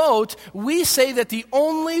promote, we say that the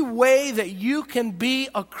only way that you can be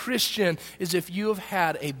a Christian is if you have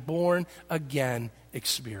had a born-again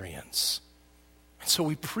experience. And so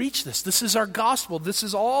we preach this. This is our gospel. This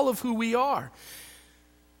is all of who we are.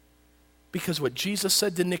 Because what Jesus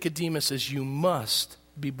said to Nicodemus is, you must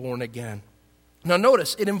be born again. Now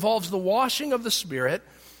notice, it involves the washing of the Spirit.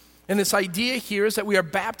 And this idea here is that we are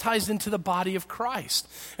baptized into the body of Christ.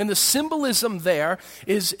 And the symbolism there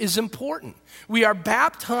is important. We are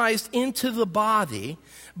baptized into the body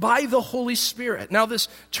by the Holy Spirit. Now this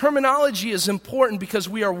terminology is important because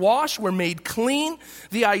we are washed, we're made clean.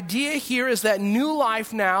 The idea here is that new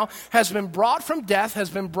life now has been brought from death, has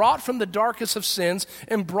been brought from the darkest of sins,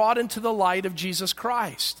 and brought into the light of Jesus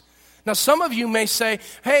Christ. Now, some of you may say,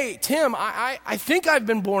 hey, Tim, I think I've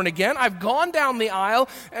been born again. I've gone down the aisle,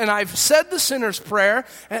 and I've said the sinner's prayer,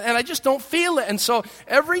 and I just don't feel it. And so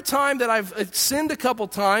every time that I've sinned a couple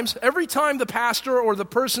times, every time the pastor or the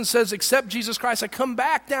person says, accept Jesus Christ, I come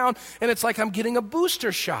back down, and it's like I'm getting a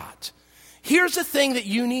booster shot. Here's the thing that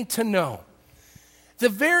you need to know. The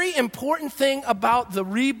very important thing about the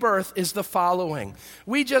rebirth is the following.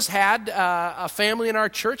 We just had a family in our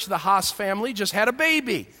church, the Haas family, just had a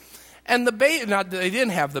baby. And the baby, now they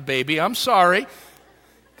didn't have the baby, I'm sorry.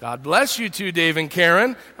 God bless you two, Dave and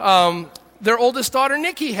Karen. Their oldest daughter,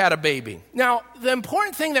 Nikki, had a baby. Now, the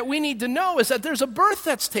important thing that we need to know is that there's a birth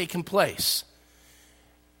that's taken place.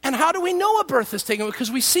 And how do we know a birth is taken place?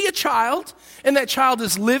 Because we see a child, and that child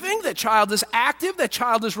is living, that child is active, that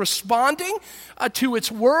child is responding to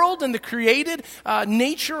its world and the created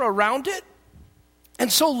nature around it.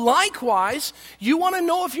 And so likewise, you want to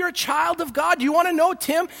know if you're a child of God. You want to know,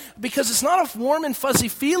 Tim, because it's not a warm and fuzzy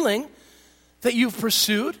feeling that you've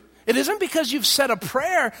pursued. It isn't because you've said a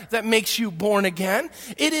prayer that makes you born again.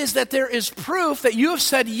 It is that there is proof that you have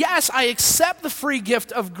said, yes, I accept the free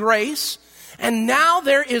gift of grace. And now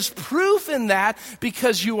there is proof in that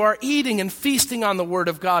because you are eating and feasting on the Word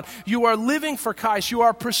of God. You are living for Christ. You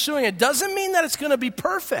are pursuing it. Doesn't mean that it's going to be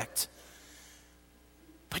perfect.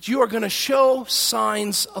 But you are going to show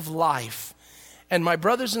signs of life. And my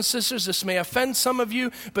brothers and sisters, this may offend some of you,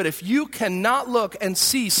 but if you cannot look and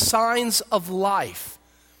see signs of life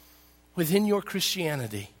within your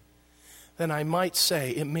Christianity, then I might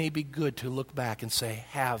say it may be good to look back and say,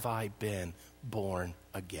 have I been born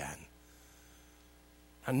again?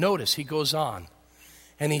 Now notice, he goes on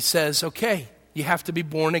and he says, okay, You have to be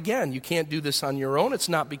born again. You can't do this on your own. It's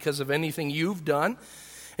not because of anything you've done.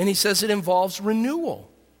 And he says it involves renewal.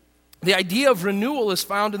 The idea of renewal is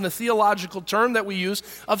found in the theological term that we use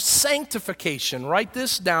of sanctification. Write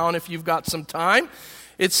this down if you've got some time.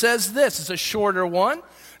 It says this, it's a shorter one.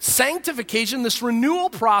 Sanctification, this renewal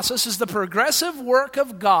process, is the progressive work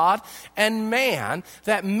of God and man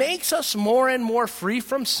that makes us more and more free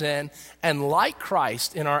from sin and like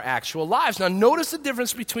Christ in our actual lives. Now notice the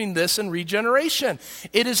difference between this and regeneration.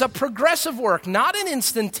 It is a progressive work, not an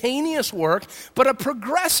instantaneous work, but a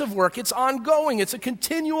progressive work. It's ongoing. It's a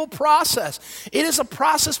continual process. It is a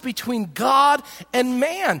process between God and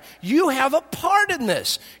man. You have a part in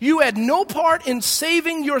this. You had no part in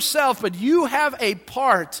saving yourself, but you have a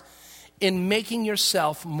part in making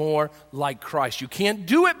yourself more like Christ. You can't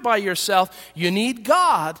do it by yourself. You need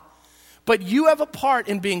God. But you have a part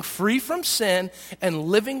in being free from sin and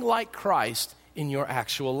living like Christ in your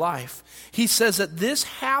actual life. He says that this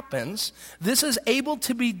happens, this is able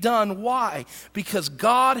to be done. Why? Because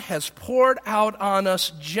God has poured out on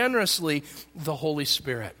us generously the Holy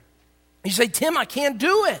Spirit. You say, Tim, I can't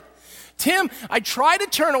do it. Tim, I try to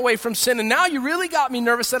turn away from sin, and now you really got me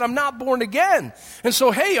nervous that I'm not born again. And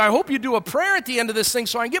so, hey, I hope you do a prayer at the end of this thing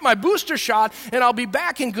so I can get my booster shot, and I'll be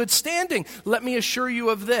back in good standing. Let me assure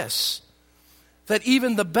you of this, that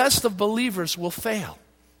even the best of believers will fail.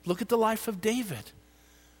 Look at the life of David,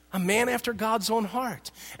 a man after God's own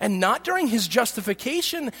heart. And not during his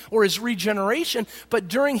justification or his regeneration, but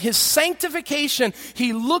during his sanctification,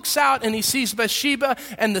 he looks out and he sees Bathsheba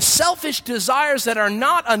and the selfish desires that are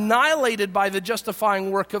not annihilated by the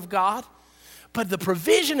justifying work of God. But the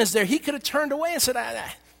provision is there. He could have turned away and said,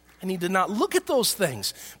 and he did not look at those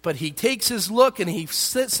things. But he takes his look and he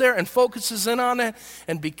sits there and focuses in on it.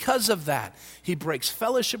 And because of that, he breaks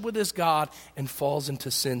fellowship with his God and falls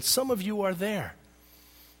into sin. Some of you are there.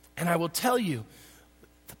 And I will tell you,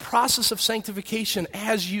 the process of sanctification,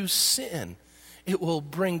 as you sin, it will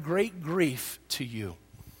bring great grief to you.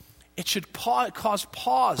 It should cause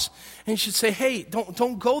pause. And you should say, hey,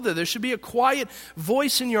 don't go there. There should be a quiet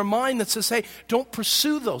voice in your mind that says, hey, don't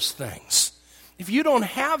pursue those things. If you don't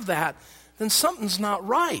have that, then something's not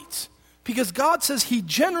right. Because God says he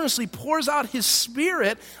generously pours out his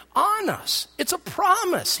Spirit on us. It's a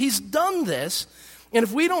promise. He's done this. And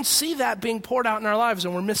if we don't see that being poured out in our lives,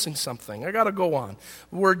 then we're missing something. I got to go on.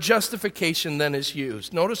 The word justification then is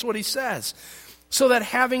used. Notice what he says. So that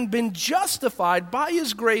having been justified by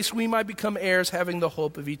his grace, we might become heirs, having the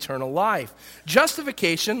hope of eternal life.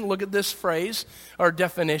 Justification, look at this phrase or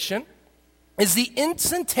definition, is the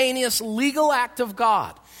instantaneous legal act of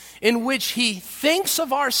God in which he thinks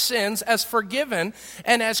of our sins as forgiven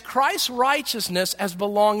and as Christ's righteousness as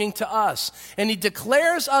belonging to us. And he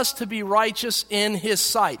declares us to be righteous in his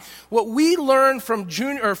sight. What we learn from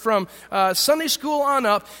Sunday school on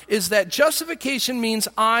up is that justification means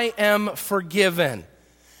I am forgiven.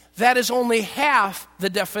 That is only half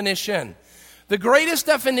the definition. The greatest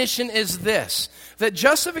definition is this, that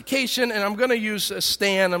justification, and I'm going to use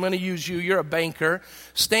Stan, I'm going to use you, you're a banker.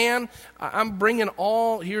 Stan, I'm bringing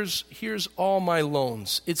here's all my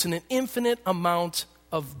loans. It's an infinite amount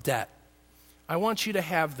of debt. I want you to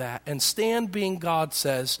have that. And Stan, being God,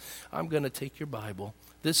 says, I'm going to take your Bible.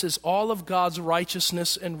 This is all of God's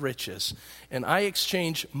righteousness and riches. And I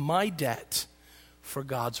exchange my debt for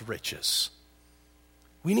God's riches.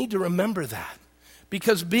 We need to remember that.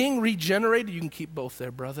 Because being regenerated, you can keep both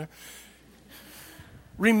there, brother.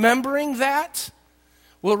 Remembering that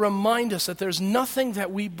will remind us that there's nothing that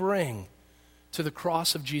we bring to the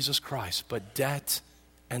cross of Jesus Christ but debt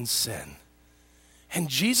and sin. And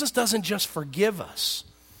Jesus doesn't just forgive us.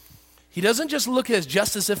 He doesn't just look at us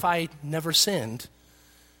just as if I never sinned.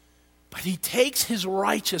 But he takes his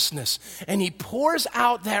righteousness and he pours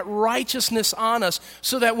out that righteousness on us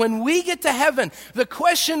so that when we get to heaven, the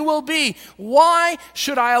question will be, why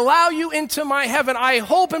should I allow you into my heaven? I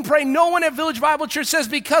hope and pray no one at Village Bible Church says,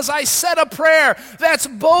 because I said a prayer. That's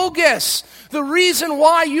bogus. The reason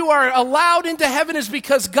why you are allowed into heaven is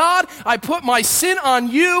because, God, I put my sin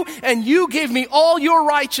on you and you gave me all your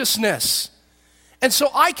righteousness. And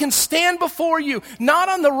so I can stand before you, not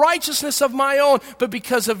on the righteousness of my own, but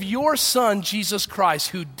because of your Son, Jesus Christ,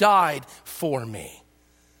 who died for me.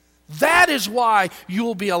 That is why you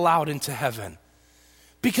will be allowed into heaven.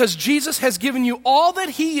 Because Jesus has given you all that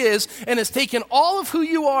he is and has taken all of who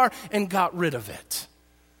you are and got rid of it.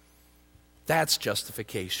 That's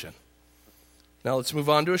justification. Now let's move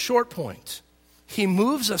on to a short point. He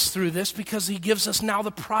moves us through this because he gives us now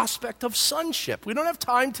the prospect of sonship. We don't have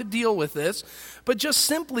time to deal with this, but just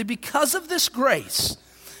simply because of this grace,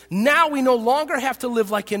 now we no longer have to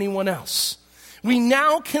live like anyone else. We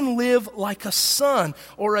now can live like a son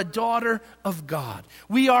or a daughter of God.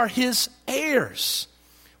 We are his heirs.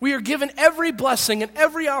 We are given every blessing and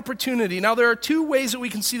every opportunity. Now, there are two ways that we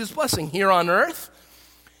can see this blessing. Here on earth,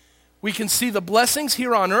 we can see the blessings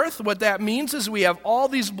here on earth. What that means is we have all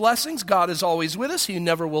these blessings. God is always with us. He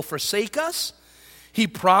never will forsake us. He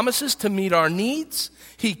promises to meet our needs.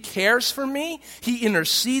 He cares for me. He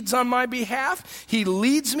intercedes on my behalf. He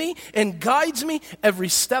leads me and guides me every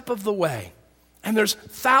step of the way. And there's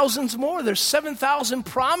thousands more. There's 7,000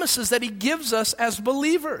 promises that he gives us as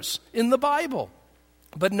believers in the Bible.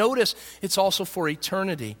 But notice, it's also for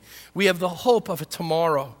eternity. We have the hope of a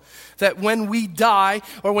tomorrow, that when we die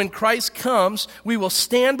or when Christ comes, we will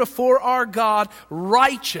stand before our God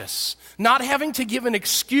righteous, not having to give an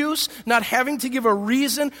excuse, not having to give a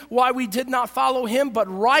reason why we did not follow him,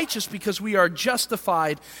 but righteous because we are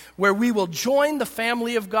justified, where we will join the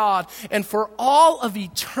family of God and for all of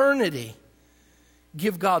eternity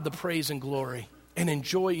give God the praise and glory and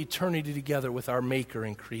enjoy eternity together with our Maker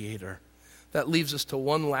and Creator. That leaves us to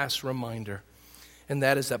one last reminder, and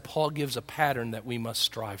that is that Paul gives a pattern that we must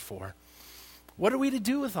strive for. What are we to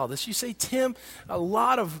do with all this? You say, Tim, a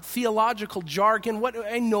lot of theological jargon.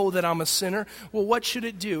 I know that I'm a sinner. Well, what should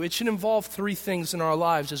it do? It should involve three things in our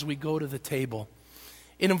lives as we go to the table.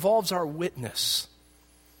 It involves our witness.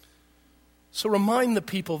 So remind the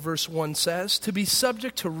people, verse 1 says, to be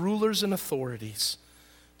subject to rulers and authorities,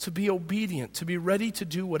 to be obedient, to be ready to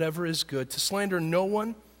do whatever is good, to slander no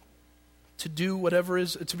one, to do whatever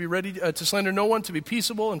is, to be ready to slander no one, to be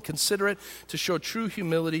peaceable and considerate, to show true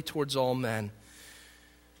humility towards all men.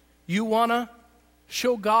 You want to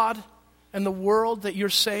show God and the world that you're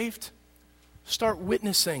saved? Start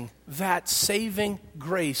witnessing that saving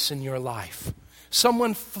grace in your life.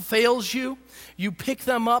 Someone fails you, you pick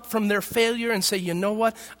them up from their failure and say, you know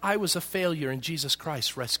what? I was a failure and Jesus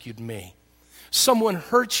Christ rescued me. Someone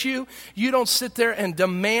hurts you, you don't sit there and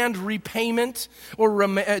demand repayment or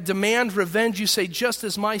demand revenge. You say, just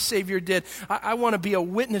as my Savior did, I want to be a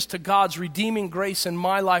witness to God's redeeming grace in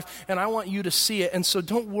my life, and I want you to see it. And so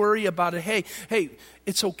don't worry about it. Hey,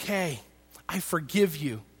 it's okay. I forgive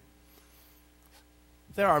you.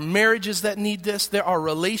 There are marriages that need this. There are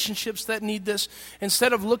relationships that need this.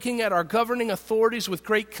 Instead of looking at our governing authorities with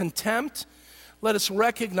great contempt, let us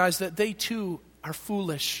recognize that they too are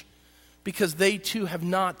foolish, because they too have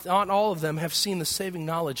not all of them have seen the saving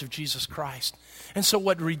knowledge of Jesus Christ. And so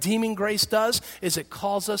what redeeming grace does is it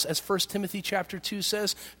calls us, as 1 Timothy chapter 2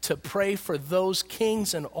 says, to pray for those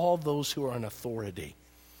kings and all those who are in authority.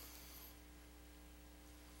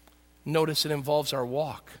 Notice it involves our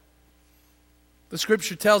walk. The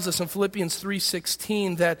scripture tells us in Philippians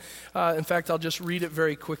 3:16 that, in fact, I'll just read it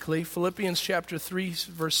very quickly. Philippians chapter 3,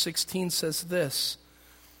 verse 16 says this,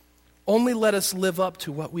 only let us live up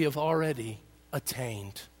to what we have already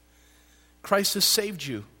attained. Christ has saved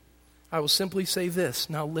you. I will simply say this,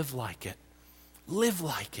 now live like it. Live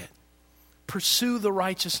like it. Pursue the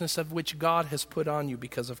righteousness of which God has put on you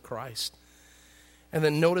because of Christ. And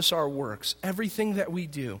then notice our works. Everything that we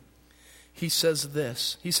do, he says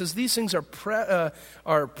this. He says these things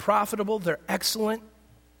are profitable, they're excellent.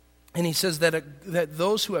 And he says that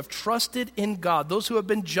those who have trusted in God, those who have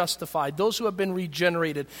been justified, those who have been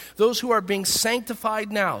regenerated, those who are being sanctified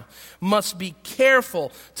now, must be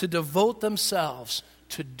careful to devote themselves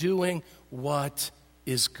to doing what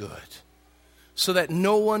is good, so that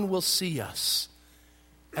no one will see us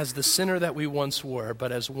as the sinner that we once were,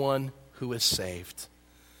 but as one who is saved.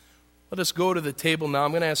 Let us go to the table now.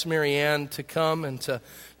 I'm going to ask Mary Ann to come and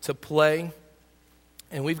to play.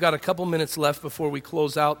 And we've got a couple minutes left before we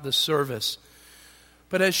close out this service.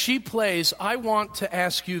 But as she plays, I want to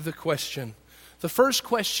ask you the question. The first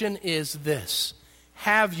question is this: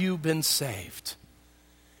 have you been saved?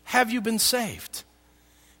 Have you been saved?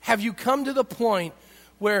 Have you come to the point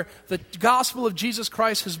where the gospel of Jesus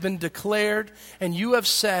Christ has been declared and you have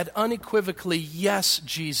said unequivocally, yes,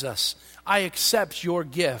 Jesus, I accept your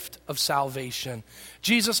gift of salvation.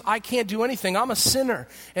 Jesus, I can't do anything. I'm a sinner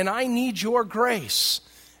and I need your grace.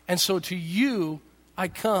 And so to you I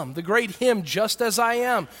come. The great hymn, just as I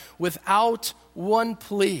am, without one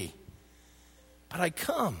plea. But I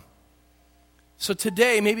come. So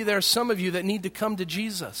today, maybe there are some of you that need to come to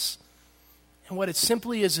Jesus. And what it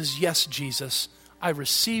simply is yes, Jesus, I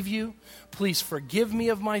receive you. Please forgive me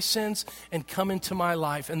of my sins and come into my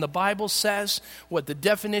life. And the Bible says, what the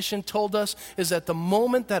definition told us is that the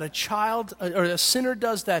moment that a child or a sinner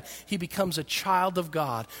does that, he becomes a child of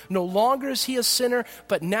God. No longer is he a sinner,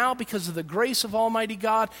 but now because of the grace of Almighty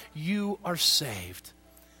God, you are saved.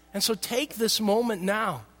 And so take this moment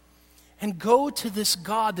now and go to this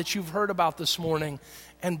God that you've heard about this morning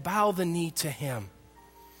and bow the knee to Him.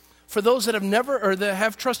 For those that have never or that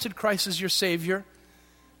have trusted Christ as your Savior,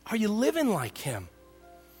 are you living like Him?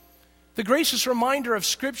 The gracious reminder of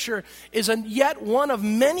Scripture is yet one of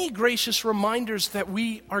many gracious reminders that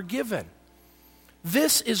we are given.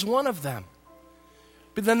 This is one of them.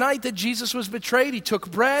 But the night that Jesus was betrayed, He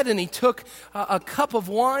took bread and He took a cup of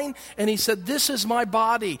wine and He said, "This is my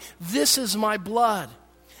body, this is my blood."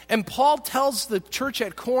 And Paul tells the church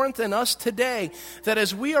at Corinth and us today that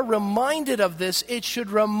as we are reminded of this, it should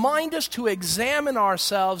remind us to examine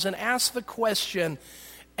ourselves and ask the question,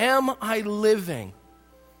 am I living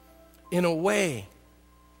in a way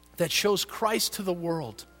that shows Christ to the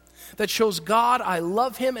world, that shows God I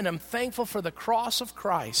love Him and am thankful for the cross of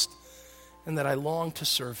Christ, and that I long to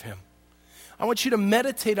serve Him? I want you to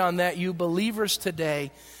meditate on that, you believers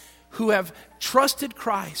today who have trusted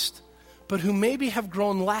Christ, but who maybe have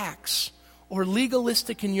grown lax or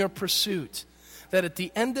legalistic in your pursuit, that at the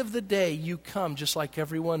end of the day you come just like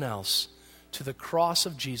everyone else to the cross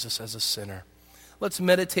of Jesus as a sinner. Let's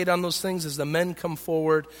meditate on those things as the men come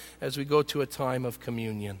forward as we go to a time of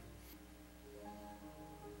communion.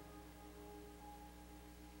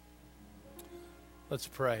 Let's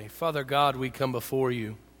pray. Father God, we come before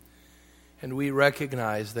You, and we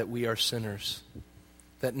recognize that we are sinners,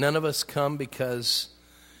 that none of us come because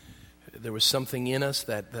there was something in us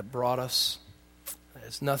that brought us.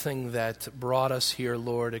 There's nothing that brought us here,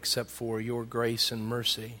 Lord, except for Your grace and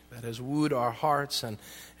mercy that has wooed our hearts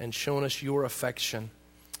and shown us Your affection.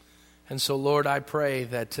 And so, Lord, I pray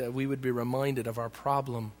that we would be reminded of our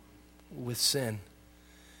problem with sin.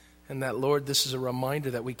 And that, Lord, this is a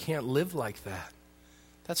reminder that we can't live like that.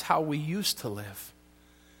 That's how we used to live.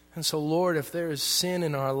 And so, Lord, if there is sin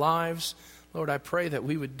in our lives, Lord, I pray that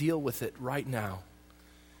we would deal with it right now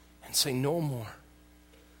and say no more.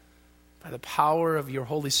 By the power of Your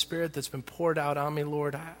Holy Spirit that's been poured out on me,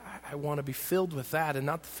 Lord, I want to be filled with that and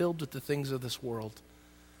not filled with the things of this world.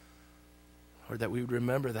 Lord, that we would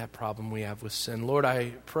remember that problem we have with sin. Lord,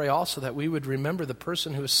 I pray also that we would remember the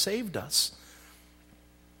person who has saved us.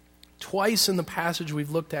 Twice in the passage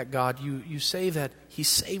we've looked at, God, you say that He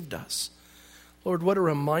saved us. Lord, what a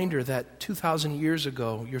reminder that 2,000 years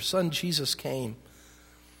ago, Your Son Jesus came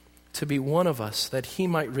to be one of us, that He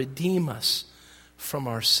might redeem us from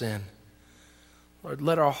our sin. Lord,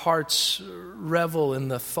 let our hearts revel in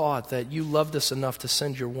the thought that You loved us enough to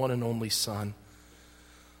send Your one and only Son.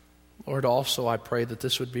 Lord, also I pray that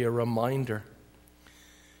this would be a reminder.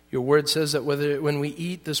 Your word says that when we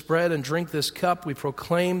eat this bread and drink this cup, we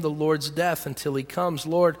proclaim the Lord's death until He comes.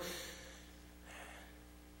 Lord,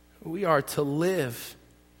 we are to live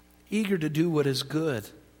eager to do what is good,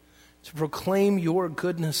 to proclaim Your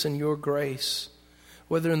goodness and Your grace,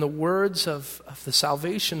 whether in the words of the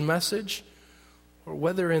salvation message or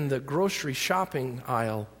whether in the grocery shopping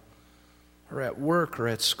aisle or at work or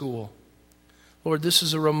at school. Lord, this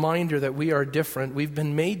is a reminder that we are different. We've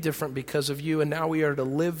been made different because of You, and now we are to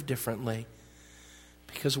live differently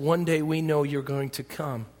because one day we know You're going to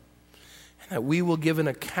come and that we will give an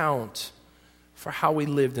account for how we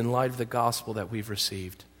lived in light of the gospel that we've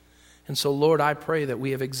received. And so, Lord, I pray that we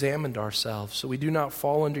have examined ourselves so we do not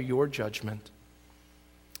fall under Your judgment,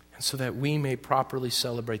 and so that we may properly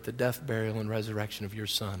celebrate the death, burial, and resurrection of Your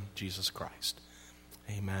Son, Jesus Christ.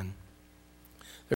 Amen.